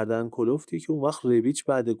گردن کلفتی که اون وقت ربیچ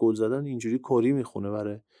بعد گل زدن اینجوری کری میخونه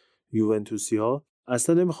برای یوونتوسی‌ها.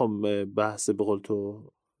 اصلا نمیخوام بحث به قول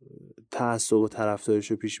تو تعصب و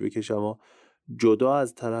طرفداریشو پیش بکشم، اما جدا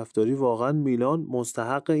از طرفداری واقعا میلان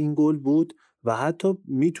مستحق این گل بود و حتی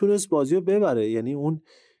میتونست بازی رو ببره. یعنی اون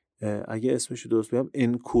اگه اسمش درست بگم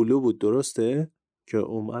انکولو بود، درسته که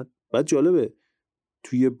اومد. بعد جالبه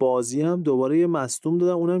توی بازی هم دوباره یه مصدوم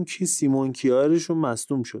دادن، اونم کی؟ سیمون کیارشون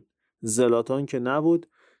مصدوم شد. زلاتان که نبود،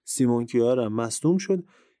 سیمون کیار هم مصدوم شد.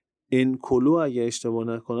 انکولو اگه اشتباه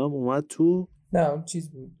نکنم اومد تو، نه اون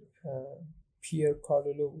چیز بود، پیر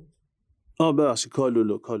کالولو بود. ببخشید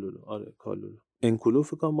کالولو. آره کالولو. انکولو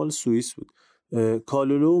فکر کنم مال سوئیس بود.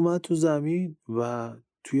 کالولو اومد تو زمین و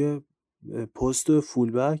توی پست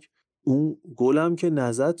فولبک اون گلم که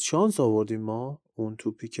نزد شانس آوردیم ما. اون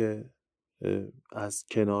توپی که از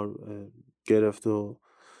کنار گرفت و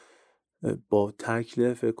با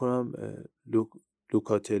تکل فکر کنم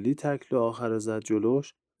لوکاتلی تکل آخر زد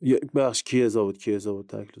جلوش، بخش کیزا بود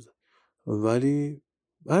تکل زد. ولی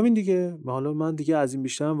همین دیگه، حالا من دیگه از این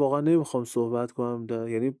بیشتر واقعا نمیخوام صحبت کنم،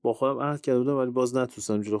 یعنی با خودم عهد کرده بودم ولی باز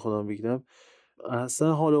نتونستم جلو خودم بگیرم.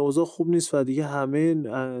 اصلا حال اوضاع خوب نیست و دیگه همه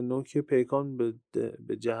نوک پیکان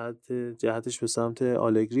به جهتش به سمت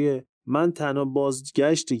آلگریه. من تنها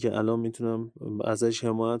بازگشتی که الان میتونم ازش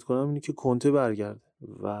حمایت کنم اینه که کنته برگرده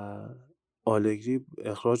و آلگری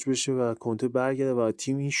اخراج بشه و کنته برگرده و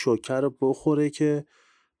تیم این شوکر رو بخوره که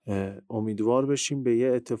امیدوار بشیم به یه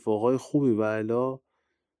اتفاقای خوبی و الا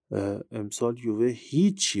امسال یووه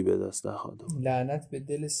هیچی به دست نخواهد آورد. لعنت به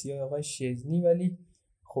دل سیاه آقای شزنی. ولی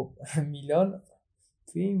خب میلان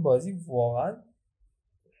توی این بازی واقعا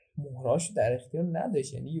مهراشو در اختیار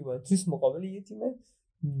نداشت. یعنی یوونتوس مقابل یه تیم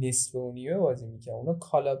نصف نیمه بازی میکنه، اونا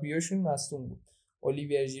کالابریوشون مصدوم بود،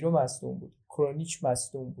 اولیویر ژیرو مصدوم بود، کرونیچ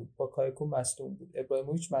مصدوم بود، باکایکو مصدوم بود،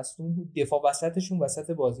 ابراهیموویچ مصدوم بود، دفاع وسطشون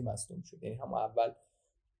وسط بازی مصدوم شد. یعنی هم اول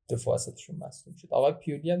دفاع وسطشون مصدوم شد. آقای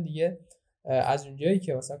پیولی هم دیگه از اونجایی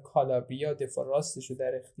که مثلا کالابریا دفاع راستشو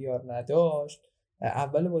در اختیار نداشت،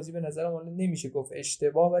 اول بازی به نظرم حالا نمیشه گفت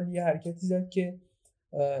اشتباه، ولی یه حرکتی زد که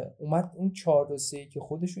اومد اون 4-2-3 که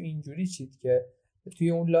خودشو اینجوری چید که توی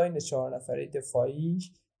اون لاین 4 نفره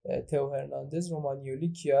دفاعیش تئو هرناندز،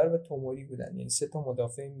 رومانیولی، کیار و توموری بودن. یعنی 3 تا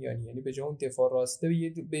مدافع میانی. یعنی به جای اون دفاع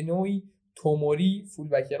راسته به نوعی توموری فول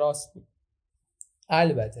بک راست بود.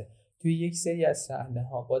 البته توی یک سری از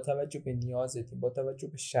صحنه‌ها با توجه به نیاز تیم، با توجه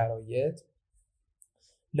به شرایط،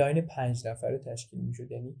 لاین 5 نفره تشکیل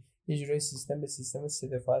میشد. یعنی یه جورای سیستم به سیستم 3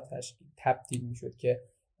 دفاعه تبدیل میشد که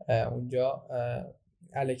اونجا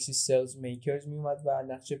الکسیس سلز میکرز میومد و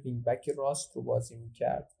نقش وینگ بک راست رو بازی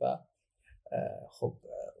میکرد و خب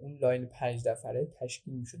اون لاین 5 نفره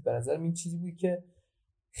تشکیل میشد. به نظرم این چیزی بود که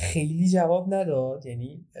خیلی جواب نداد.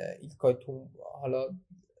 یعنی ایلکای حالا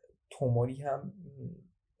توموری هم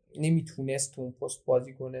نمیتونست تو اون پست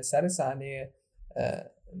بازی کنه. سر صحنه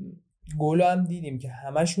گل هم دیدیم که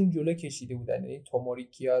همشون جلو کشیده بودن. یعنی توموری،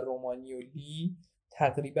 کیار، رومانیولی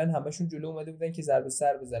تقریبا همشون جلو اومده بودن که ضربه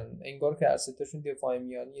سر بزنن، انگار که هر سه تاشون دفاع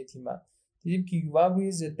میانی تیمن. دیدیم که یووه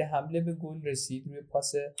روی ضد حمله به گل رسید، روی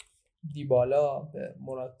پاس دیبالا به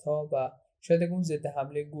موراتا و شاید اگه اون ضد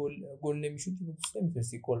حمله گل نمیشد یوونتوس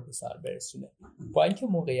نمیتونست گل به سر برسونه با اینکه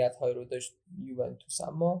موقعیت های رو داشت یوونتوس.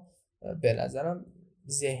 اما به نظرم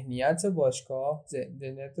ذهنیت باشگاه،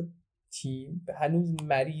 ذهنیت تیم هنوز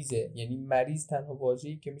مریضه. یعنی مریض تنها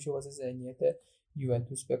واژه‌ای که میشه واسه ذهنیت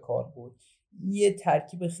یوونتوس به کار برد. یه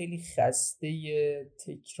ترکیب خیلی خسته،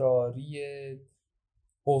 تکراری،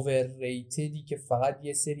 اوورریتدی که فقط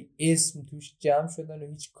یه سری اسم توش جمع شدن و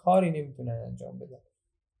هیچ کاری نمیتونن انجام بدن.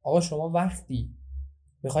 آقا شما وقتی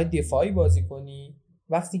میخوای دفاعی بازی کنی،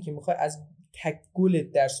 وقتی که میخوای از تک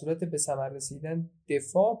گلت در صورت به ثمر رسیدن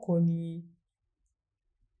دفاع کنی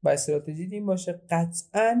و استراتژی این باشه،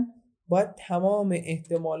 قطعاً باید تمام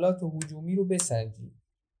احتمالات هجومی رو بسنجی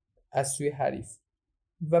از سوی حریف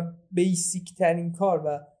و بیسیک ترین کار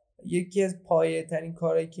و یکی از پایه ترین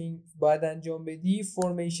کارهایی که این باید انجام بدی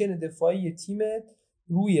فرمیشن دفاعی تیمت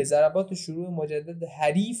روی ضربات شروع مجدد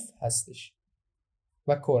حریف هستش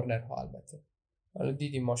و کورنرها. البته حالا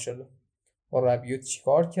دیدیم ماشاءالله با ربیوت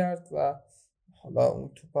چیکار کرد و حالا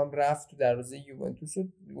اون توپم رفت تو دروازه یوونتوس و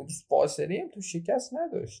یوونتوس فاصله هم تو شکست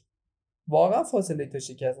نداشت، واقعا فاصله تا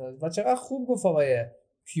شکست نداشت. و چقدر خوب گفت آقای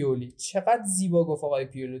پیولی، چقدر زیبا گفت آقای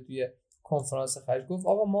پیولی توی کنفرانس خرج. گفت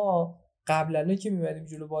آقا ما قبلا که میمدیم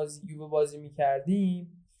جلو یووه بازی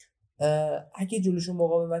میکردیم، اگه جلوشون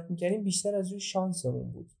مقاومت میکردیم بیشتر از روی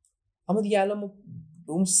شانسمون بود، اما دیگه الان ما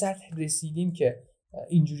به اون سطح رسیدیم که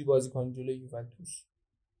اینجوری بازی کنیم جلوی یوونتوس.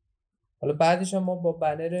 حالا بعدش هم ما با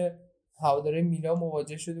بنر هواداره میلان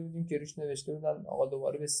مواجه شده بودیم که روش نوشته بودن آقا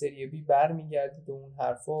دوباره به سری بی برمیگردید و اون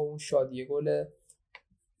حرفا و اون شادی گل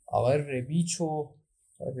آقای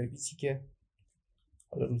ربیچی که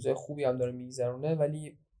حالا روزای خوبی هم داره میگذرونه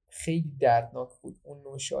ولی خیلی دردناک بود اون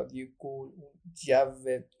نوع شادی گل، اون جو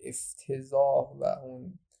افتضاح و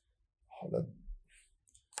اون حالا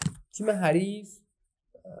تیم حریف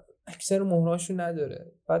اکثر مهرهاشو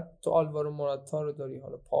نداره. بعد تو آلوارو موراتا رو داری،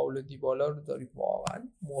 حالا پاولو دیبالا رو داری، واقعا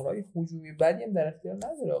مهرهای هجومی بدی هم در اختیار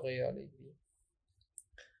نداره آقای آلگری.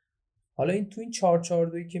 حالا این تو این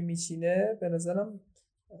 4-4-2 که میشینه به نظرم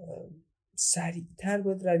سریعتر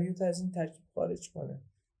باید ربیوتو از این ترکیب خارج کنه،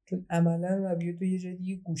 چون عملا ربیوتو یه جای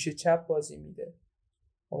دیگه گوشه چپ بازی میده،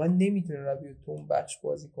 واقعا نمیتونه ربیوتو اون بخش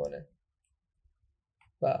بازی کنه.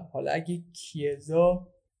 و حالا اگه کیزا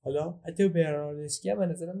حالا حتی برناردسکی هم به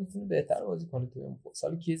نظرم میتونه بهتر بازی کنه تو اون پست.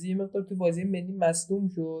 حالا کیزا یه مقدار تو بازی ملی مصدوم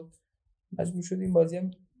شد، مجبور شد این بازی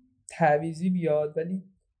هم تعویضی بیاد، ولی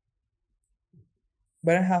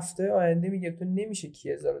برای هفته آینده میگم تو نمیشه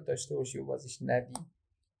کیزا رو داشته باشی و بازیش ندی.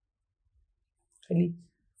 خیلی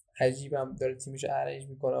عجیبم داره تیمش ارنج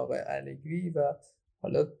میکنه آقای الگری و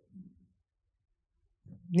حالا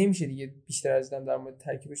نمیشه دیگه بیشتر از در مورد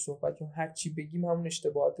ترکیبش صحبت کنیم، هر چی بگیم همون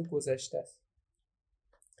اشتباهات گذشته است.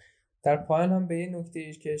 در پایان هم به یه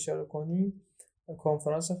نکته که اشاره کنیم،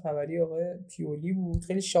 کنفرانس خبری آقای پیولی بود،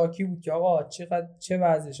 خیلی شاکی بود که آقا چه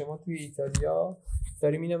وضع شما توی ایتالیا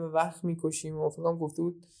داریم اینو به وقت میکشیم و فکر کنم گفته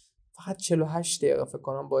بود فقط 48 دقیقه فکر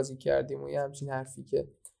کنم بازی کردیم و یه همچین حرفی که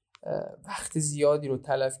وقت زیادی رو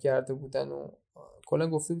تلف کرده بودن و کلا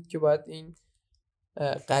گفته بود که باید این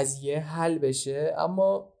قضیه حل بشه.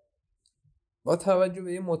 اما با توجه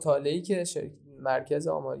به یه مطالعه‌ای که مرکز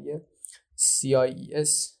آماری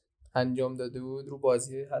CIES انجام داده بود رو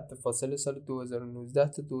بازی حد فاصله سال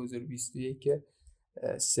 2019 تا 2021 که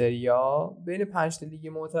سری آ بین 5 تا لیگ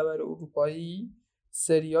معتبر اروپایی،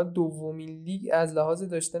 سری آ دومین لیگ از لحاظ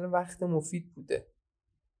داشتن وقت مفید بوده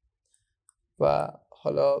و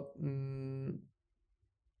حالا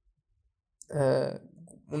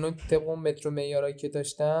اونو طبق اون مترو معیارایی که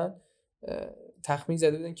داشتن تخمین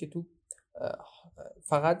زده بودن که تو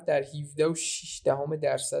فقط در 17.6%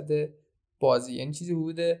 بازی، یعنی چیزی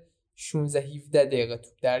حدود 16-17 دقیقه تو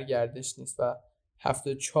در گردش نیست و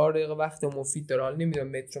 74 دقیقه وقت مفید داره. حالا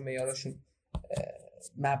نمیدونم مترو معیاراشون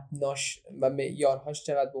مبناش و معیارهاش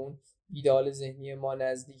چقدر به اون ایدئال ذهنی ما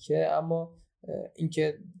نزدیکه، اما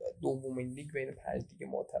اینکه دومین لیگ بین 5 لیگ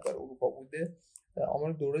معتبر اروپا بوده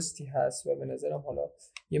آمار درستی هست و به نظرم حالا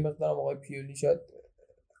یه مقدارم آقای پیولی شاید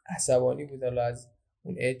عصبانی بود از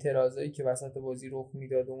اون اعتراضایی که وسط بازی رخ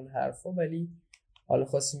میداد و اون حرفا، ولی حالا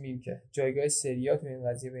خواستیم ببینیم که جایگاه سری آ تو این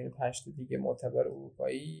قضیه بین 5 تا لیگ معتبر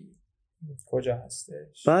اروپایی کجا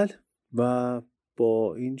هستش. بله و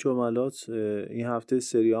با این جملات این هفته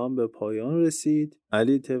سری آ هم به پایان رسید.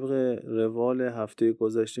 علی طبق روال هفته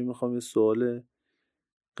گذشته میخوام یه سوال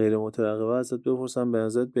غیر مترقبه ازت بپرسم، به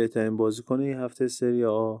نظرت بهترین بازیکن این هفته سری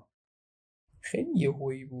آ؟ خیلی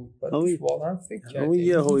یهویی بود، بعدش واقعا فکر کردم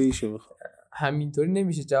یهوییشو میخوام، همینطوری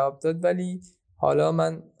نمیشه جواب داد، ولی حالا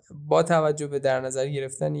من با توجه به در نظر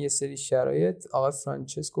گرفتن یه سری شرایط آقای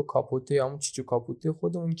فرانچسکو کاپوته یا همون چیچو کاپوته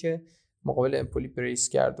خودمون که مقابل امپولی بریس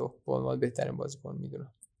کرد و به عنوان بهترین بازیکن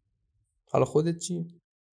میدونم. حالا خودت چی؟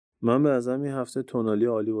 من به نظرم این هفته تونالی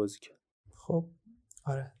عالی بازی کرد. خب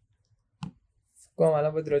آره گام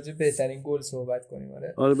الان باید راجع بهترین گل صحبت کنیم.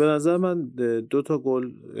 آره به نظر من 2 تا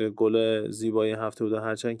گل زیبای هفته بود،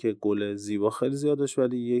 هرچند که گل زیبا خیلی زیاد داشت،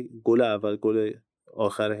 ولی یه گل اول گل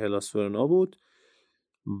آخر هلاس ورنا بود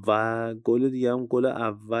و گل دیگه هم گل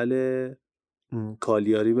اول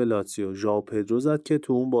کالیاری به لاتزیو ژائو پدرو زد که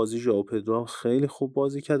تو اون بازی ژائو پدرو هم خیلی خوب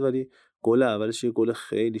بازی کرد، ولی گل اولش یه گل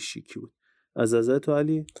خیلی شیکی بود. از نظر تو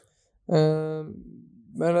علی؟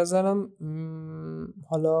 به نظرم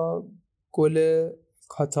حالا گل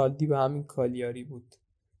کاتالدی به همین کالیاری بود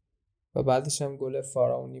و بعدش هم گل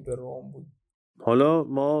فاراونی به روم بود. حالا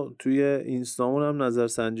ما توی اینستامون هم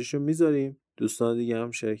نظرسنجیشو میذاریم، دوستان دیگه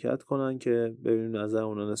هم شرکت کنن که ببینیم نظر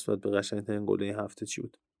اونا نسبت به قشنگترین گل این هفته چی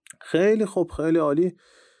بود. خیلی خوب، خیلی عالی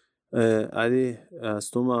علی،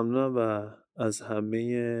 از تو ممنونم و از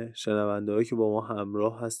همه شنونده‌هایی که با ما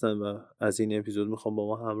همراه هستن و از این اپیزود میخوام با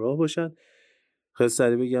ما همراه باشن. خیلی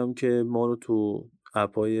سریع بگم که ما رو تو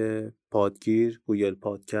اپای پادگیر، گوگل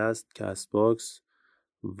پادکست، کست باکس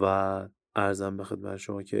و ارزم به خدمت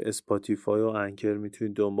شما که اسپاتیفای و انکر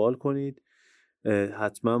میتونید دنبال کنید.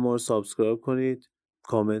 حتما ما رو سابسکرایب کنید،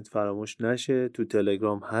 کامنت فراموش نشه. تو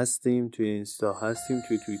تلگرام هستیم، توی اینستا هستیم،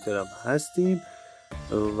 توی توییتر هم هستیم.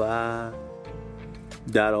 و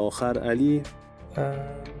در آخر علی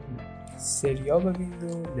سریا ببینید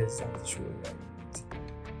و لذتش رو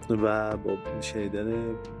ببرید. و با شنیدن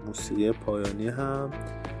موسیقی پایانی هم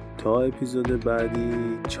تا اپیزود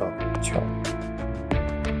بعدی چاو.